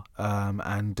international law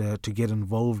and to get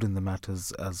involved in the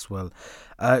matters as well.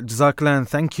 Jazakallah, and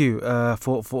thank you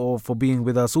for being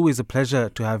with us. Always a pleasure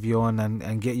to have you on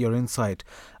and get your insight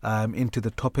into the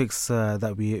topics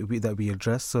that we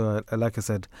address. So, like I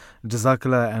said,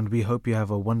 Jazakallah, and we hope you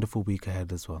have a wonderful week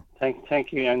ahead as well.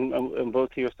 Thank you, and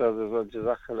both of yourselves as well.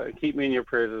 Jazakallah. Keep me in your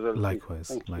prayers as well.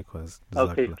 Likewise.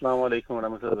 Okay, Assalamu alaikum wa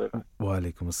rahmatullah. Wa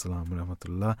alaikum assalam wa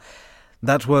rahmatullah.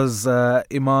 That was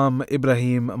Imam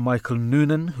Ibrahim Michael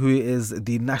Noonan, who is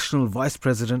the National Vice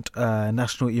President,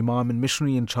 National Imam and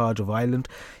Missionary in charge of Ireland.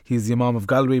 He is the Imam of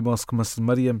Galway Mosque, Masjid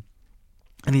Maryam,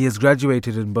 and he has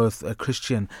graduated in both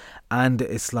Christian and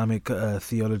Islamic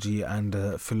theology and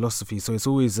philosophy. So it's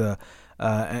always a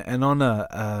an honor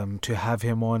to have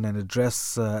him on and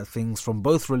address things from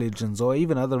both religions or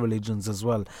even other religions as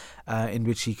well, in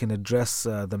which he can address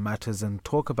the matters and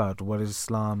talk about what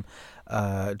Islam,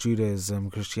 Judaism,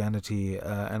 Christianity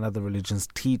and other religions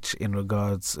teach in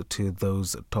regards to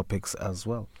those topics as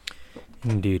well.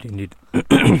 Indeed.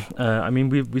 I mean,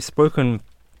 we've spoken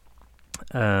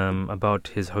about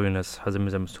His Holiness Hazrat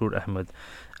Mirza Masroor Ahmad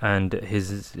and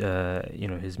his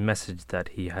his message that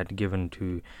he had given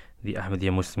to the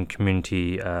Ahmadiyya Muslim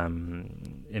community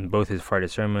in both his Friday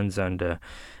sermons, and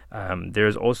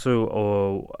there's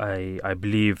also I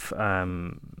believe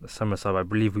Samar Sahib, I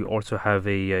believe we also have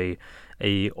a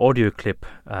audio clip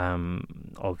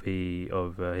of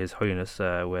His Holiness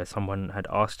where someone had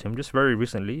asked him just very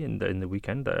recently in the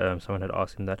weekend. Someone had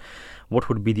asked him that what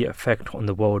would be the effect on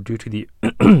the world due to the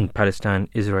Palestine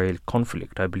Israel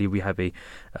conflict. I believe we have a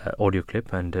audio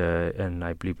clip, and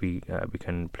I believe we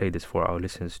can play this for our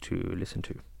listeners to listen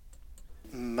to.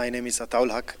 My name is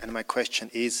Ataul Haq, and my question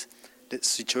is: the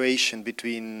situation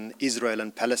between Israel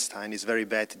and Palestine is very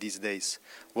bad these days.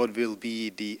 What will be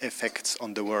the effects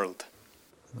on the world?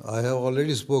 I have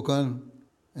already spoken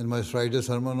in my Friday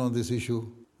sermon on this issue.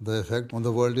 The effect on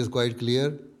the world is quite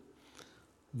clear,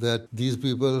 that these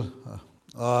people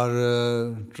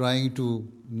are trying to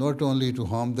not only to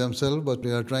harm themselves, but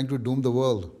they are trying to doom the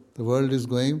world. The world is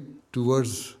going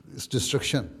towards its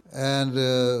destruction. And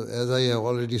as I have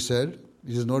already said,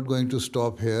 it is not going to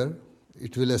stop here.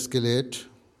 It will escalate,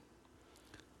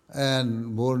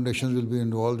 and more nations will be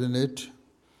involved in it,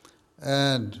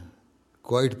 and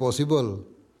quite possible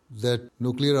that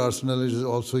nuclear arsenal is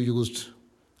also used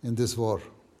in this war.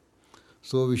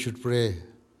 So we should pray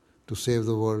to save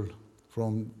the world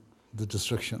from the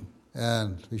destruction,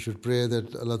 and we should pray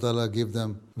that Allah Ta'ala give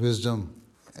them wisdom,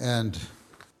 and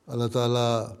Allah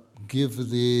Ta'ala give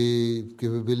the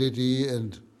capability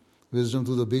and wisdom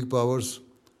to the big powers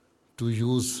to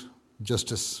use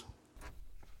justice.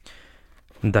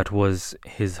 That was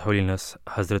His Holiness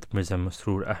Hazrat Mirza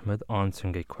Masroor Ahmad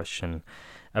answering a question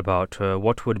about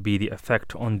what would be the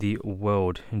effect on the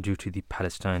world due to the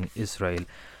Palestine Israel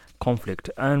conflict.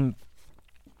 And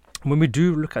when we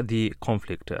do look at the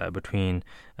conflict between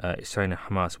Israel and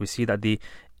Hamas, we see that the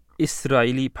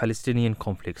Israeli-Palestinian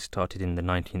conflict started in the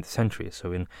 19th century.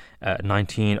 So in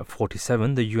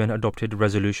 1947, the UN adopted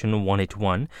Resolution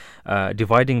 181,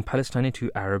 dividing Palestine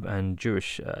into Arab and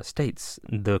Jewish states.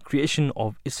 The creation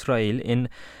of Israel in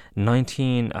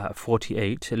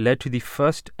 1948 led to the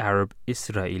first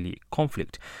Arab-Israeli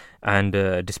conflict and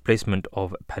displacement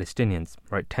of Palestinians.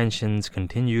 Right, tensions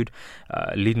continued,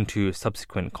 leading to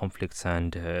subsequent conflicts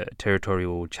and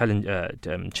territorial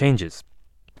changes.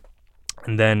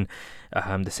 And then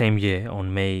the same year,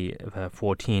 on May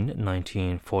 14,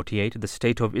 1948, the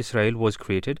State of Israel was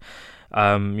created.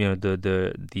 The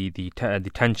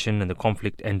tension and the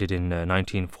conflict ended in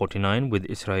 1949 with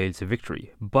Israel's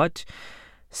victory. But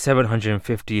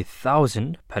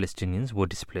 750,000 Palestinians were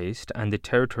displaced, and the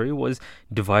territory was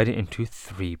divided into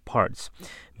three parts,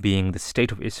 being the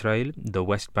State of Israel, the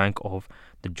West Bank of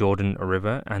the Jordan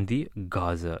River, and the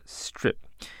Gaza Strip.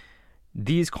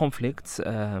 These conflicts,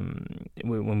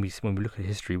 when we look at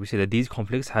history, we see that these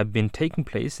conflicts have been taking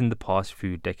place in the past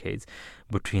few decades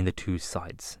between the two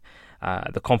sides.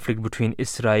 The conflict between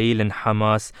Israel and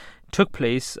Hamas took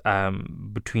place from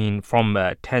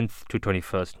 10th to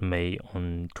 21st May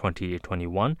on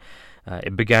 2021.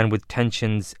 It began with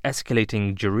tensions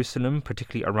escalating Jerusalem,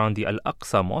 particularly around the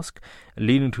Al-Aqsa Mosque,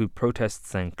 leading to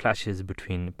protests and clashes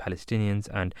between Palestinians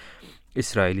and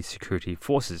Israeli security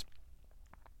forces.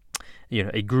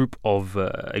 A group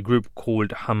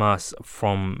called Hamas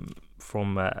from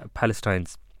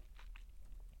Palestine's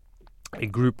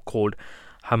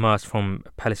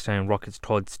Palestine rockets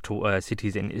towards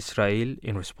cities in Israel.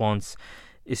 In response,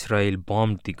 Israel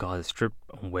bombed the Gaza Strip,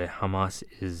 where Hamas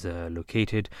is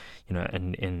located.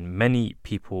 And many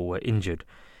people were injured,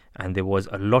 and there was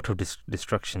a lot of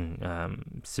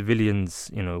destruction. Civilians,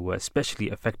 were especially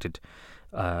affected.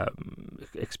 Were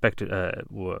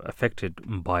affected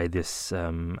by this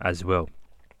as well.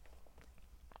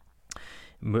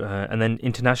 And then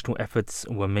international efforts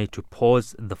were made to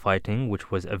pause the fighting,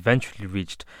 which was eventually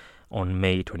reached on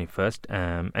May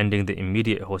 21st, ending the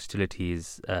immediate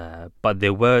hostilities. But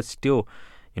there were still,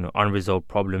 unresolved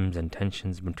problems and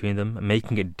tensions between them,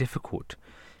 making it difficult,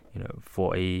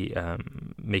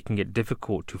 making it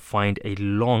difficult to find a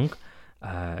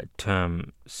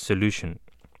long-term solution.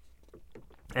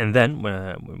 And then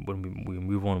when we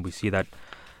move on, we see that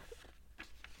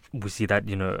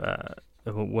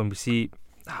when we see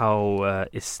how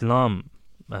Islam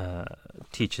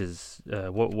teaches,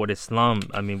 what Islam.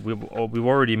 I mean, we've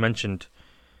already mentioned.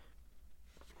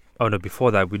 Oh no! Before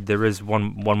that, there is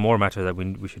one more matter that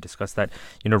we should discuss. That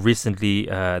recently,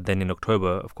 then in October,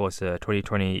 of course,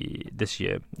 2020, this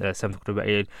year, 7th October,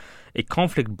 a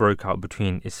conflict broke out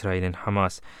between Israel and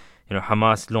Hamas.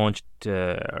 Hamas launched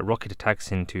rocket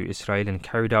attacks into Israel and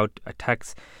carried out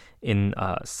attacks in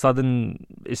southern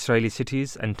Israeli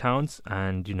cities and towns,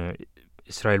 and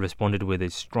Israel responded with a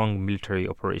strong military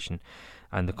operation,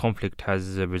 and the conflict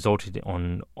has resulted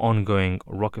on ongoing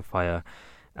rocket fire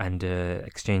and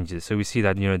exchanges. So we see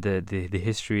that the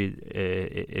history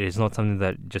it is not something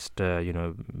that just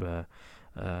happened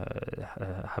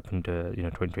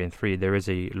 2023. There is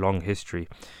a long history,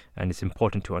 and it's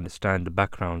important to understand the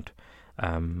background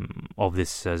of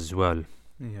this as well.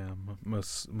 Yeah,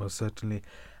 most certainly.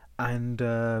 And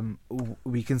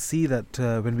we can see that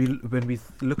when we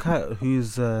look at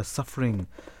who's suffering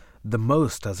the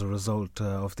most as a result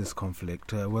of this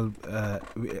conflict,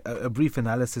 a brief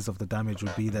analysis of the damage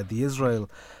would be that the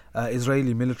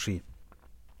Israeli military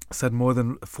said more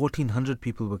than 1,400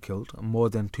 people were killed, more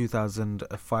than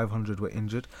 2,500 were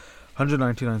injured,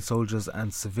 199 soldiers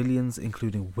and civilians,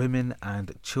 including women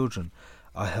and children,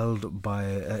 are held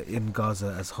in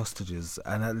Gaza as hostages,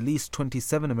 and at least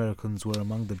 27 Americans were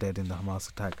among the dead in the Hamas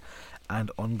attack and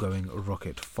ongoing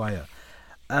rocket fire.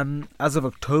 As of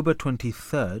October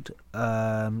 23rd,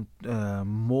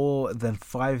 more than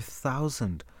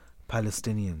 5,000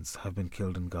 Palestinians have been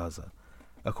killed in Gaza.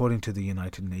 According to the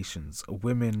United Nations,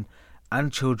 women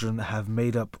and children have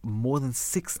made up more than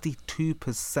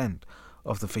 62%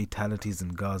 of the fatalities in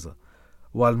Gaza,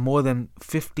 while more than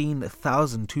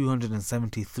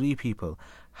 15,273 people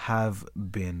have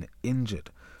been injured.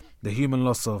 The human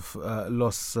loss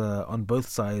on both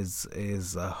sides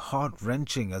is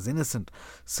heart-wrenching, as innocent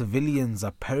civilians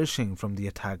are perishing from the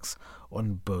attacks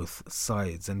on both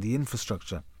sides. And the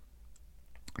infrastructure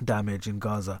damage in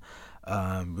Gaza,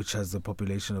 which has a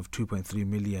population of 2.3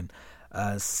 million,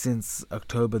 since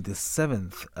October the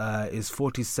 7th, is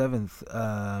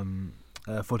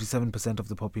 47% of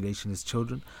the population is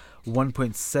children.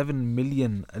 1.7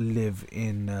 million live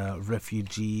in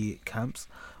refugee camps.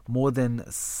 More than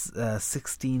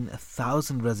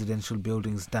 16,000 residential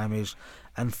buildings damaged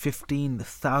and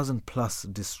 15,000 plus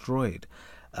destroyed.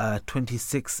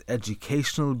 26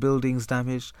 educational buildings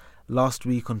damaged. Last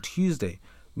week on Tuesday,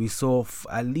 we saw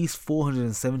at least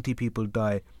 470 people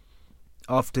die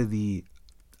after the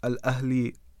Al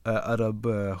Ahli Arab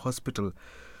hospital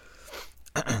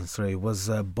was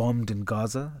bombed in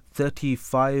Gaza.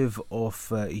 35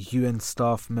 of UN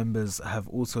staff members have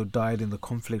also died in the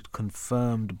conflict,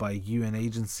 confirmed by UN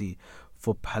Agency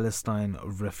for Palestine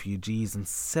Refugees, and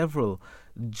several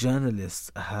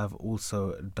journalists have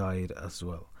also died as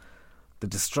well. The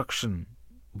destruction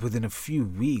within a few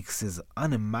weeks is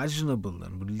unimaginable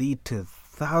and would lead to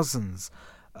thousands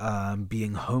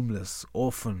being homeless,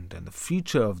 orphaned, and the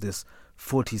future of this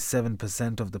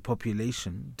 47% of the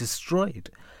population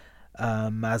destroyed.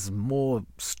 As more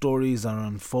stories are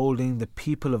unfolding, the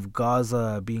people of Gaza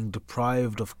are being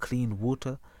deprived of clean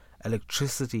water,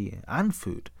 electricity, and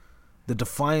food. The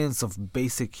defiance of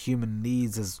basic human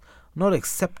needs is not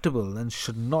acceptable and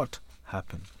should not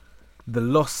happen. The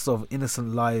loss of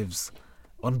innocent lives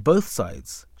on both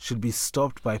sides should be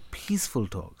stopped by peaceful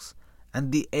talks,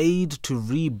 and the aid to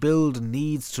rebuild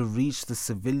needs to reach the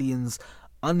civilians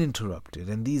uninterrupted.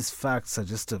 And these facts are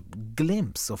just a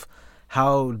glimpse of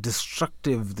how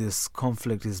destructive this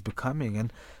conflict is becoming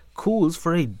and calls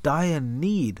for a dire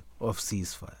need of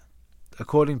ceasefire.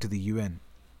 According to the UN,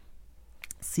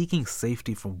 seeking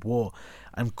safety from war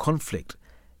and conflict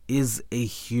is a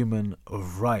human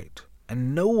right,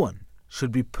 and no one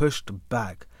should be pushed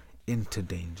back into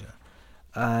danger.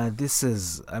 It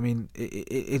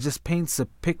just paints a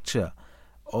picture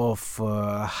of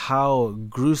how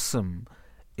gruesome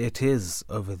it is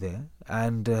over there,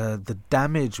 and the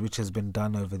damage which has been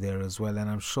done over there as well. And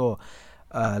I'm sure,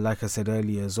 like I said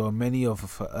earlier, many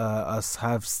of us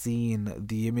have seen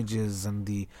the images and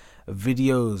the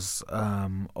videos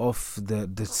of the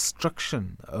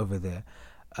destruction over there.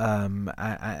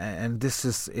 And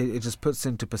this it just puts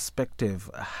into perspective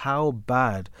how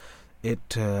bad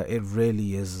it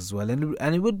really is as well.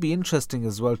 And it would be interesting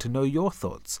as well to know your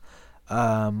thoughts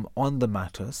on the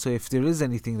matter. So if there is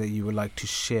anything that you would like to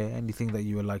share, anything that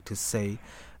you would like to say,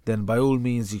 then by all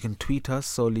means you can tweet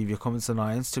us or leave your comments on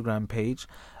our Instagram page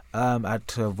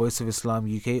at Voice of Islam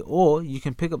UK, or you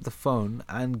can pick up the phone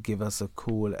and give us a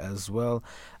call as well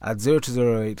at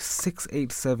 0208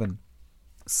 687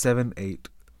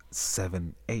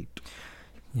 7878.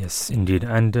 Yes, indeed.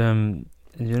 And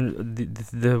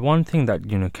The one thing that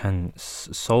can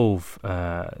solve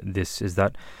this is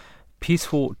that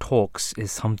peaceful talks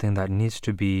is something that needs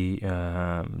to be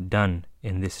done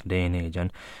in this day and age,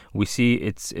 and we see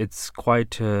it's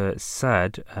quite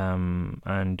sad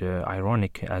and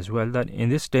ironic as well that in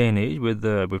this day and age with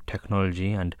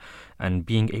technology and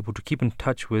being able to keep in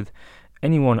touch with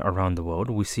anyone around the world,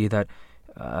 we see that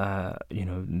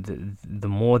the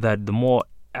more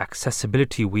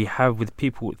accessibility we have with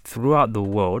people throughout the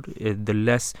world, the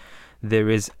less there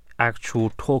is actual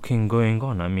talking going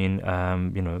on. I mean,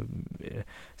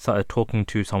 talking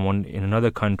to someone in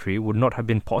another country would not have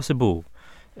been possible,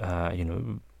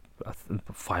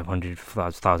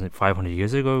 500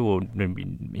 years ago, or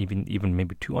even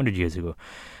maybe 200 years ago.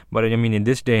 But I mean, in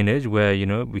this day and age, where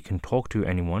we can talk to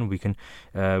anyone, we can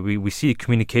we see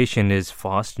communication is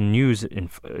fast. News, in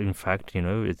fact,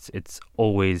 it's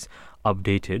always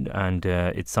updated, and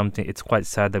it's quite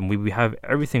sad that we have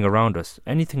everything around us,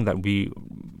 anything that we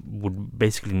would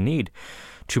basically need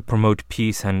to promote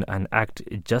peace and act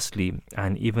justly,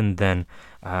 and even then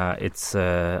it's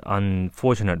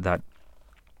unfortunate that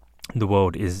the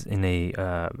world is in a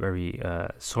very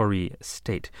sorry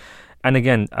state. And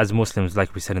again, as Muslims,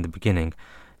 like we said in the beginning,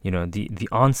 the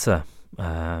answer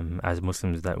as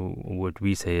Muslims, that what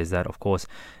we say is that, of course,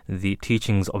 the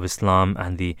teachings of Islam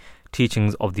and the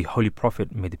teachings of the Holy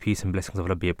Prophet, may the peace and blessings of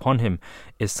Allah be upon him,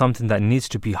 is something that needs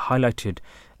to be highlighted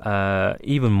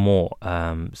even more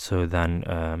so than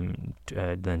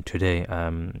today.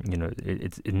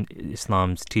 It's in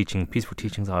Islam's teaching, peaceful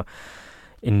teachings are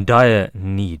in dire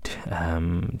need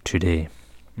today.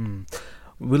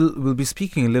 We'll be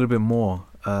speaking a little bit more.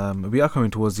 We are coming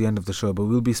towards the end of the show, but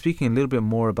we'll be speaking a little bit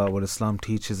more about what Islam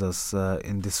teaches us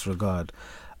in this regard.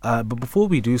 But before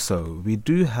we do so, we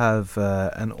do have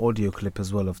an audio clip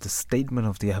as well of the statement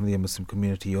of the Ahmadiyya Muslim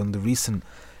community on the recent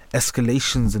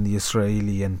escalations in the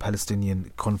Israeli and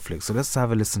Palestinian conflict. So let's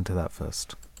have a listen to that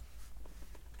first.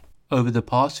 Over the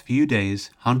past few days,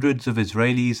 hundreds of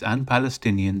Israelis and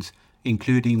Palestinians,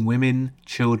 including women,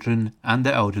 children, and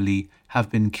the elderly, have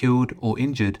been killed or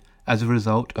injured as a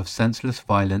result of senseless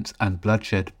violence and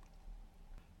bloodshed.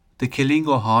 The killing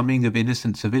or harming of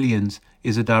innocent civilians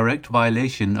is a direct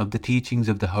violation of the teachings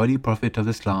of the Holy Prophet of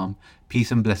Islam,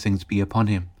 peace and blessings be upon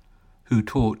him, who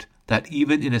taught that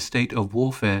even in a state of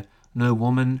warfare, no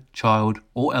woman, child,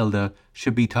 or elder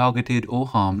should be targeted or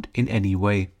harmed in any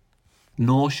way,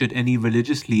 nor should any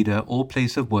religious leader or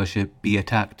place of worship be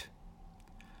attacked.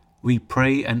 We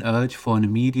pray and urge for an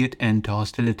immediate end to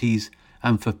hostilities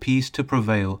and for peace to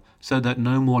prevail so that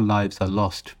no more lives are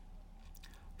lost.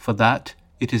 For that,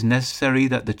 it is necessary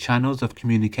that the channels of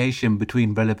communication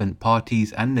between relevant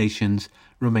parties and nations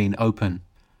remain open.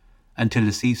 Until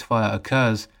a ceasefire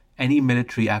occurs, any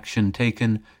military action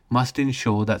taken must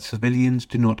ensure that civilians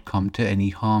do not come to any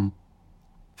harm.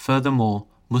 Furthermore,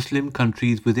 Muslim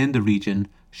countries within the region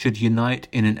should unite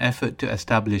in an effort to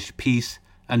establish peace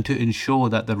and to ensure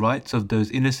that the rights of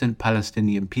those innocent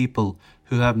Palestinian people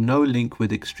who have no link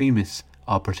with extremists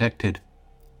are protected.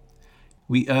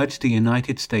 We urge the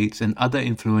United States and other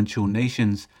influential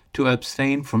nations to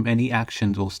abstain from any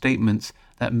actions or statements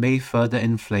that may further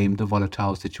inflame the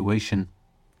volatile situation.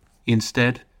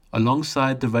 Instead,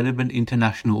 alongside the relevant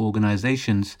international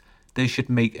organizations, they should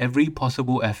make every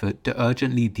possible effort to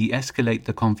urgently de-escalate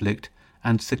the conflict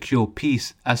and secure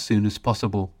peace as soon as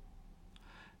possible.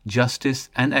 Justice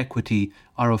and equity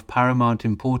are of paramount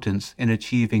importance in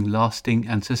achieving lasting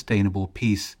and sustainable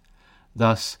peace.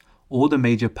 Thus, all the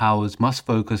major powers must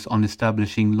focus on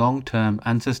establishing long-term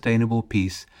and sustainable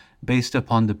peace based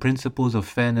upon the principles of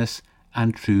fairness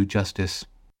and true justice.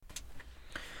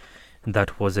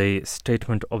 That was a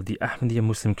statement of the Ahmadiyya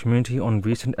Muslim community on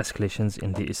recent escalations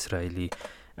in the Israeli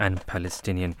and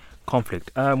Palestinian conflict.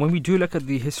 When we do look at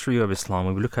the history of Islam,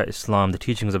 when we look at Islam, the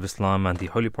teachings of Islam and the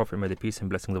Holy Prophet, may the peace and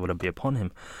blessings of Allah be upon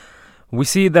him, we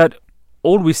see that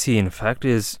all we see, in fact,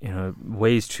 is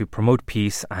ways to promote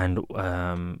peace, and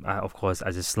of course,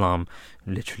 as Islam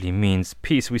literally means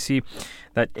peace, we see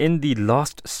that in the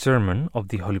last sermon of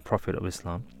the Holy Prophet of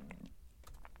Islam,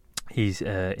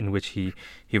 in which he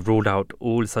rolled out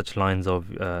all such lines of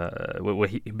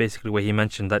where he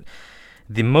mentioned that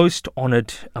the most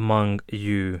honored among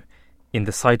you in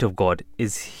the sight of God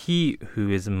is he who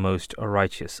is most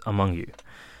righteous among you.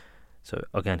 So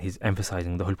again,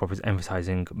 the Holy Prophet is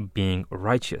emphasizing being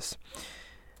righteous.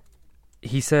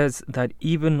 He says that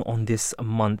even on this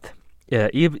month,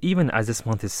 even as this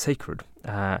month is sacred,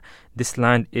 this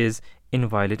land is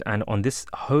inviolate, and on this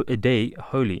day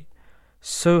holy,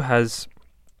 so has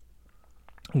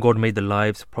God made the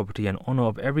lives, property and honor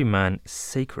of every man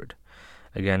sacred.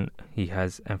 again, he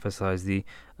has emphasized the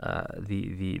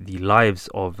lives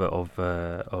of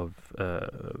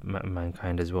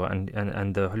mankind as well.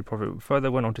 And the Holy Prophet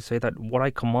further went on to say that what I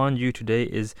command you today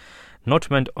is not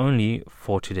meant only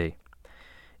for today.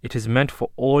 It is meant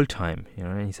for all time.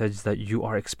 And he says that you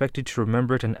are expected to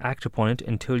remember it and act upon it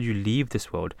until you leave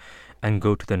this world and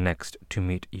go to the next to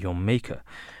meet your Maker.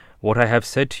 What I have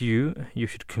said to you, you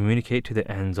should communicate to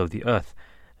the ends of the earth.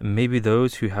 Maybe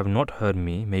those who have not heard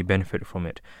me may benefit from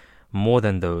it more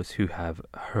than those who have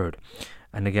heard.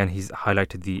 And again, he's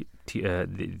highlighted the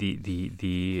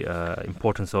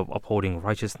importance of upholding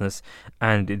righteousness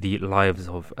and the lives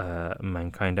of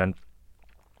mankind. And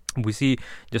we see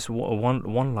just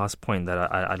one last point that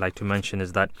I'd like to mention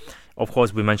is that, of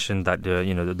course, we mentioned that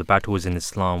the battles in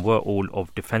Islam were all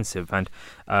of defensive, and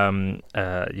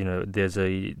there's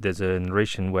a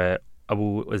narration where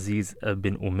Abu Aziz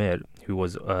bin Umair, who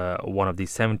was one of the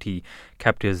 70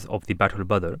 captives of the Battle of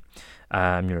Badr,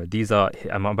 these are,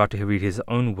 I'm about to read his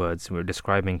own words. We're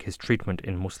describing his treatment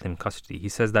in Muslim custody. He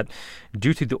says that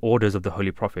due to the orders of the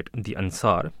Holy Prophet, the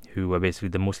Ansar, who were basically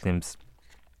the Muslims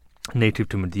native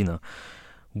to Medina,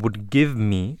 would give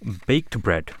me baked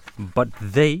bread, but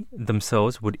they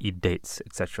themselves would eat dates,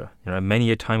 etc.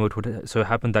 Many a time it would so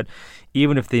happen that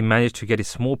even if they managed to get a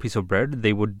small piece of bread,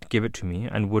 they would give it to me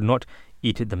and would not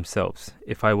eat it themselves.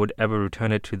 If I would ever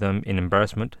return it to them in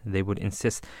embarrassment, they would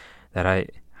insist that I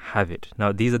have it.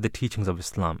 Now, these are the teachings of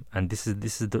Islam, and this is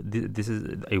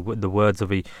the words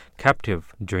of a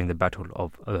captive during the Battle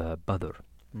of Badr.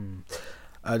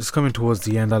 Just coming towards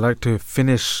the end, I'd like to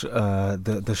finish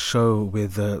the show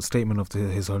with a statement of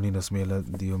His Holiness, may Allah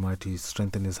the Almighty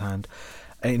strengthen his hand,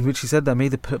 in which he said that may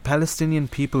the Palestinian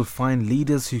people find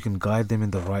leaders who can guide them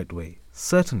in the right way.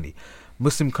 Certainly,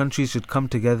 Muslim countries should come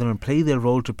together and play their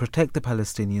role to protect the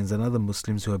Palestinians and other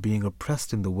Muslims who are being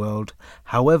oppressed in the world.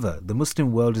 However, the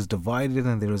Muslim world is divided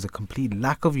and there is a complete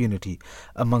lack of unity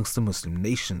amongst the Muslim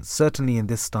nations. Certainly in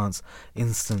this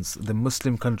instance, the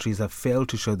Muslim countries have failed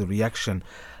to show the reaction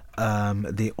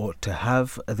they ought to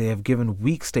have. They have given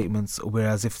weak statements,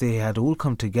 whereas if they had all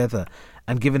come together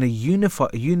and given a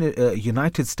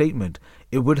united statement,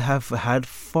 it would have had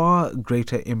far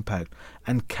greater impact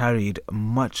and carried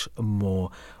much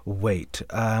more weight.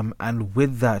 And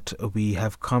with that, we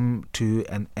have come to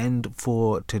an end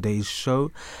for today's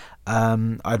show.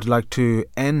 I'd like to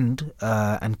end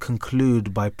and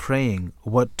conclude by praying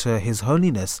what His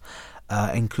Holiness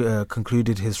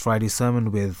concluded his Friday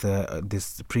sermon with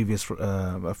this previous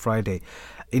Friday,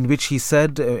 in which he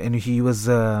said, and he was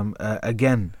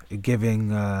again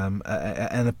giving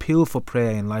an appeal for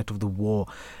prayer in light of the war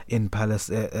in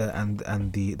Palestine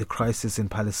and the crisis in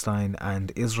Palestine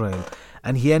and Israel.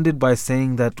 And he ended by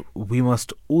saying that we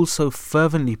must also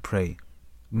fervently pray,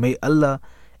 may Allah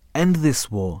end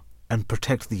this war and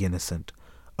protect the innocent,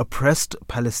 oppressed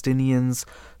Palestinians,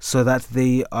 so that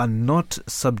they are not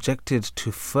subjected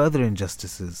to further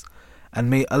injustices, and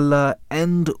may Allah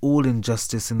end all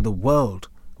injustice in the world,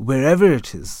 wherever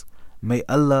it is. May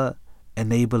Allah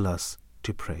enable us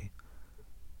to pray.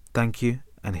 Thank you,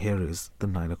 and here is the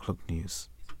 9 o'clock news.